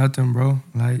 Nothing, bro.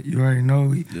 Like, you already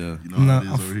know. Yeah, you know how it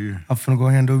is over here. I'm finna go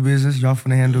handle business. Y'all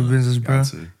finna handle business, bro. got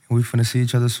to. And we finna see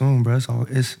each other soon, bro. So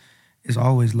it's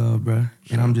always love, bro.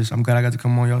 And I'm glad I got to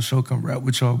come on y'all show, come rap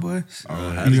with y'all, boys. Had You to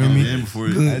know what I come mean? in before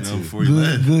you, Good, before you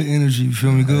left. good energy, you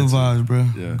feel me? Good vibes, bro.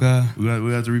 Yeah, God.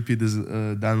 we got to repeat this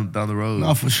down the road.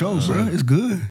 No, for sure, bro. It's good.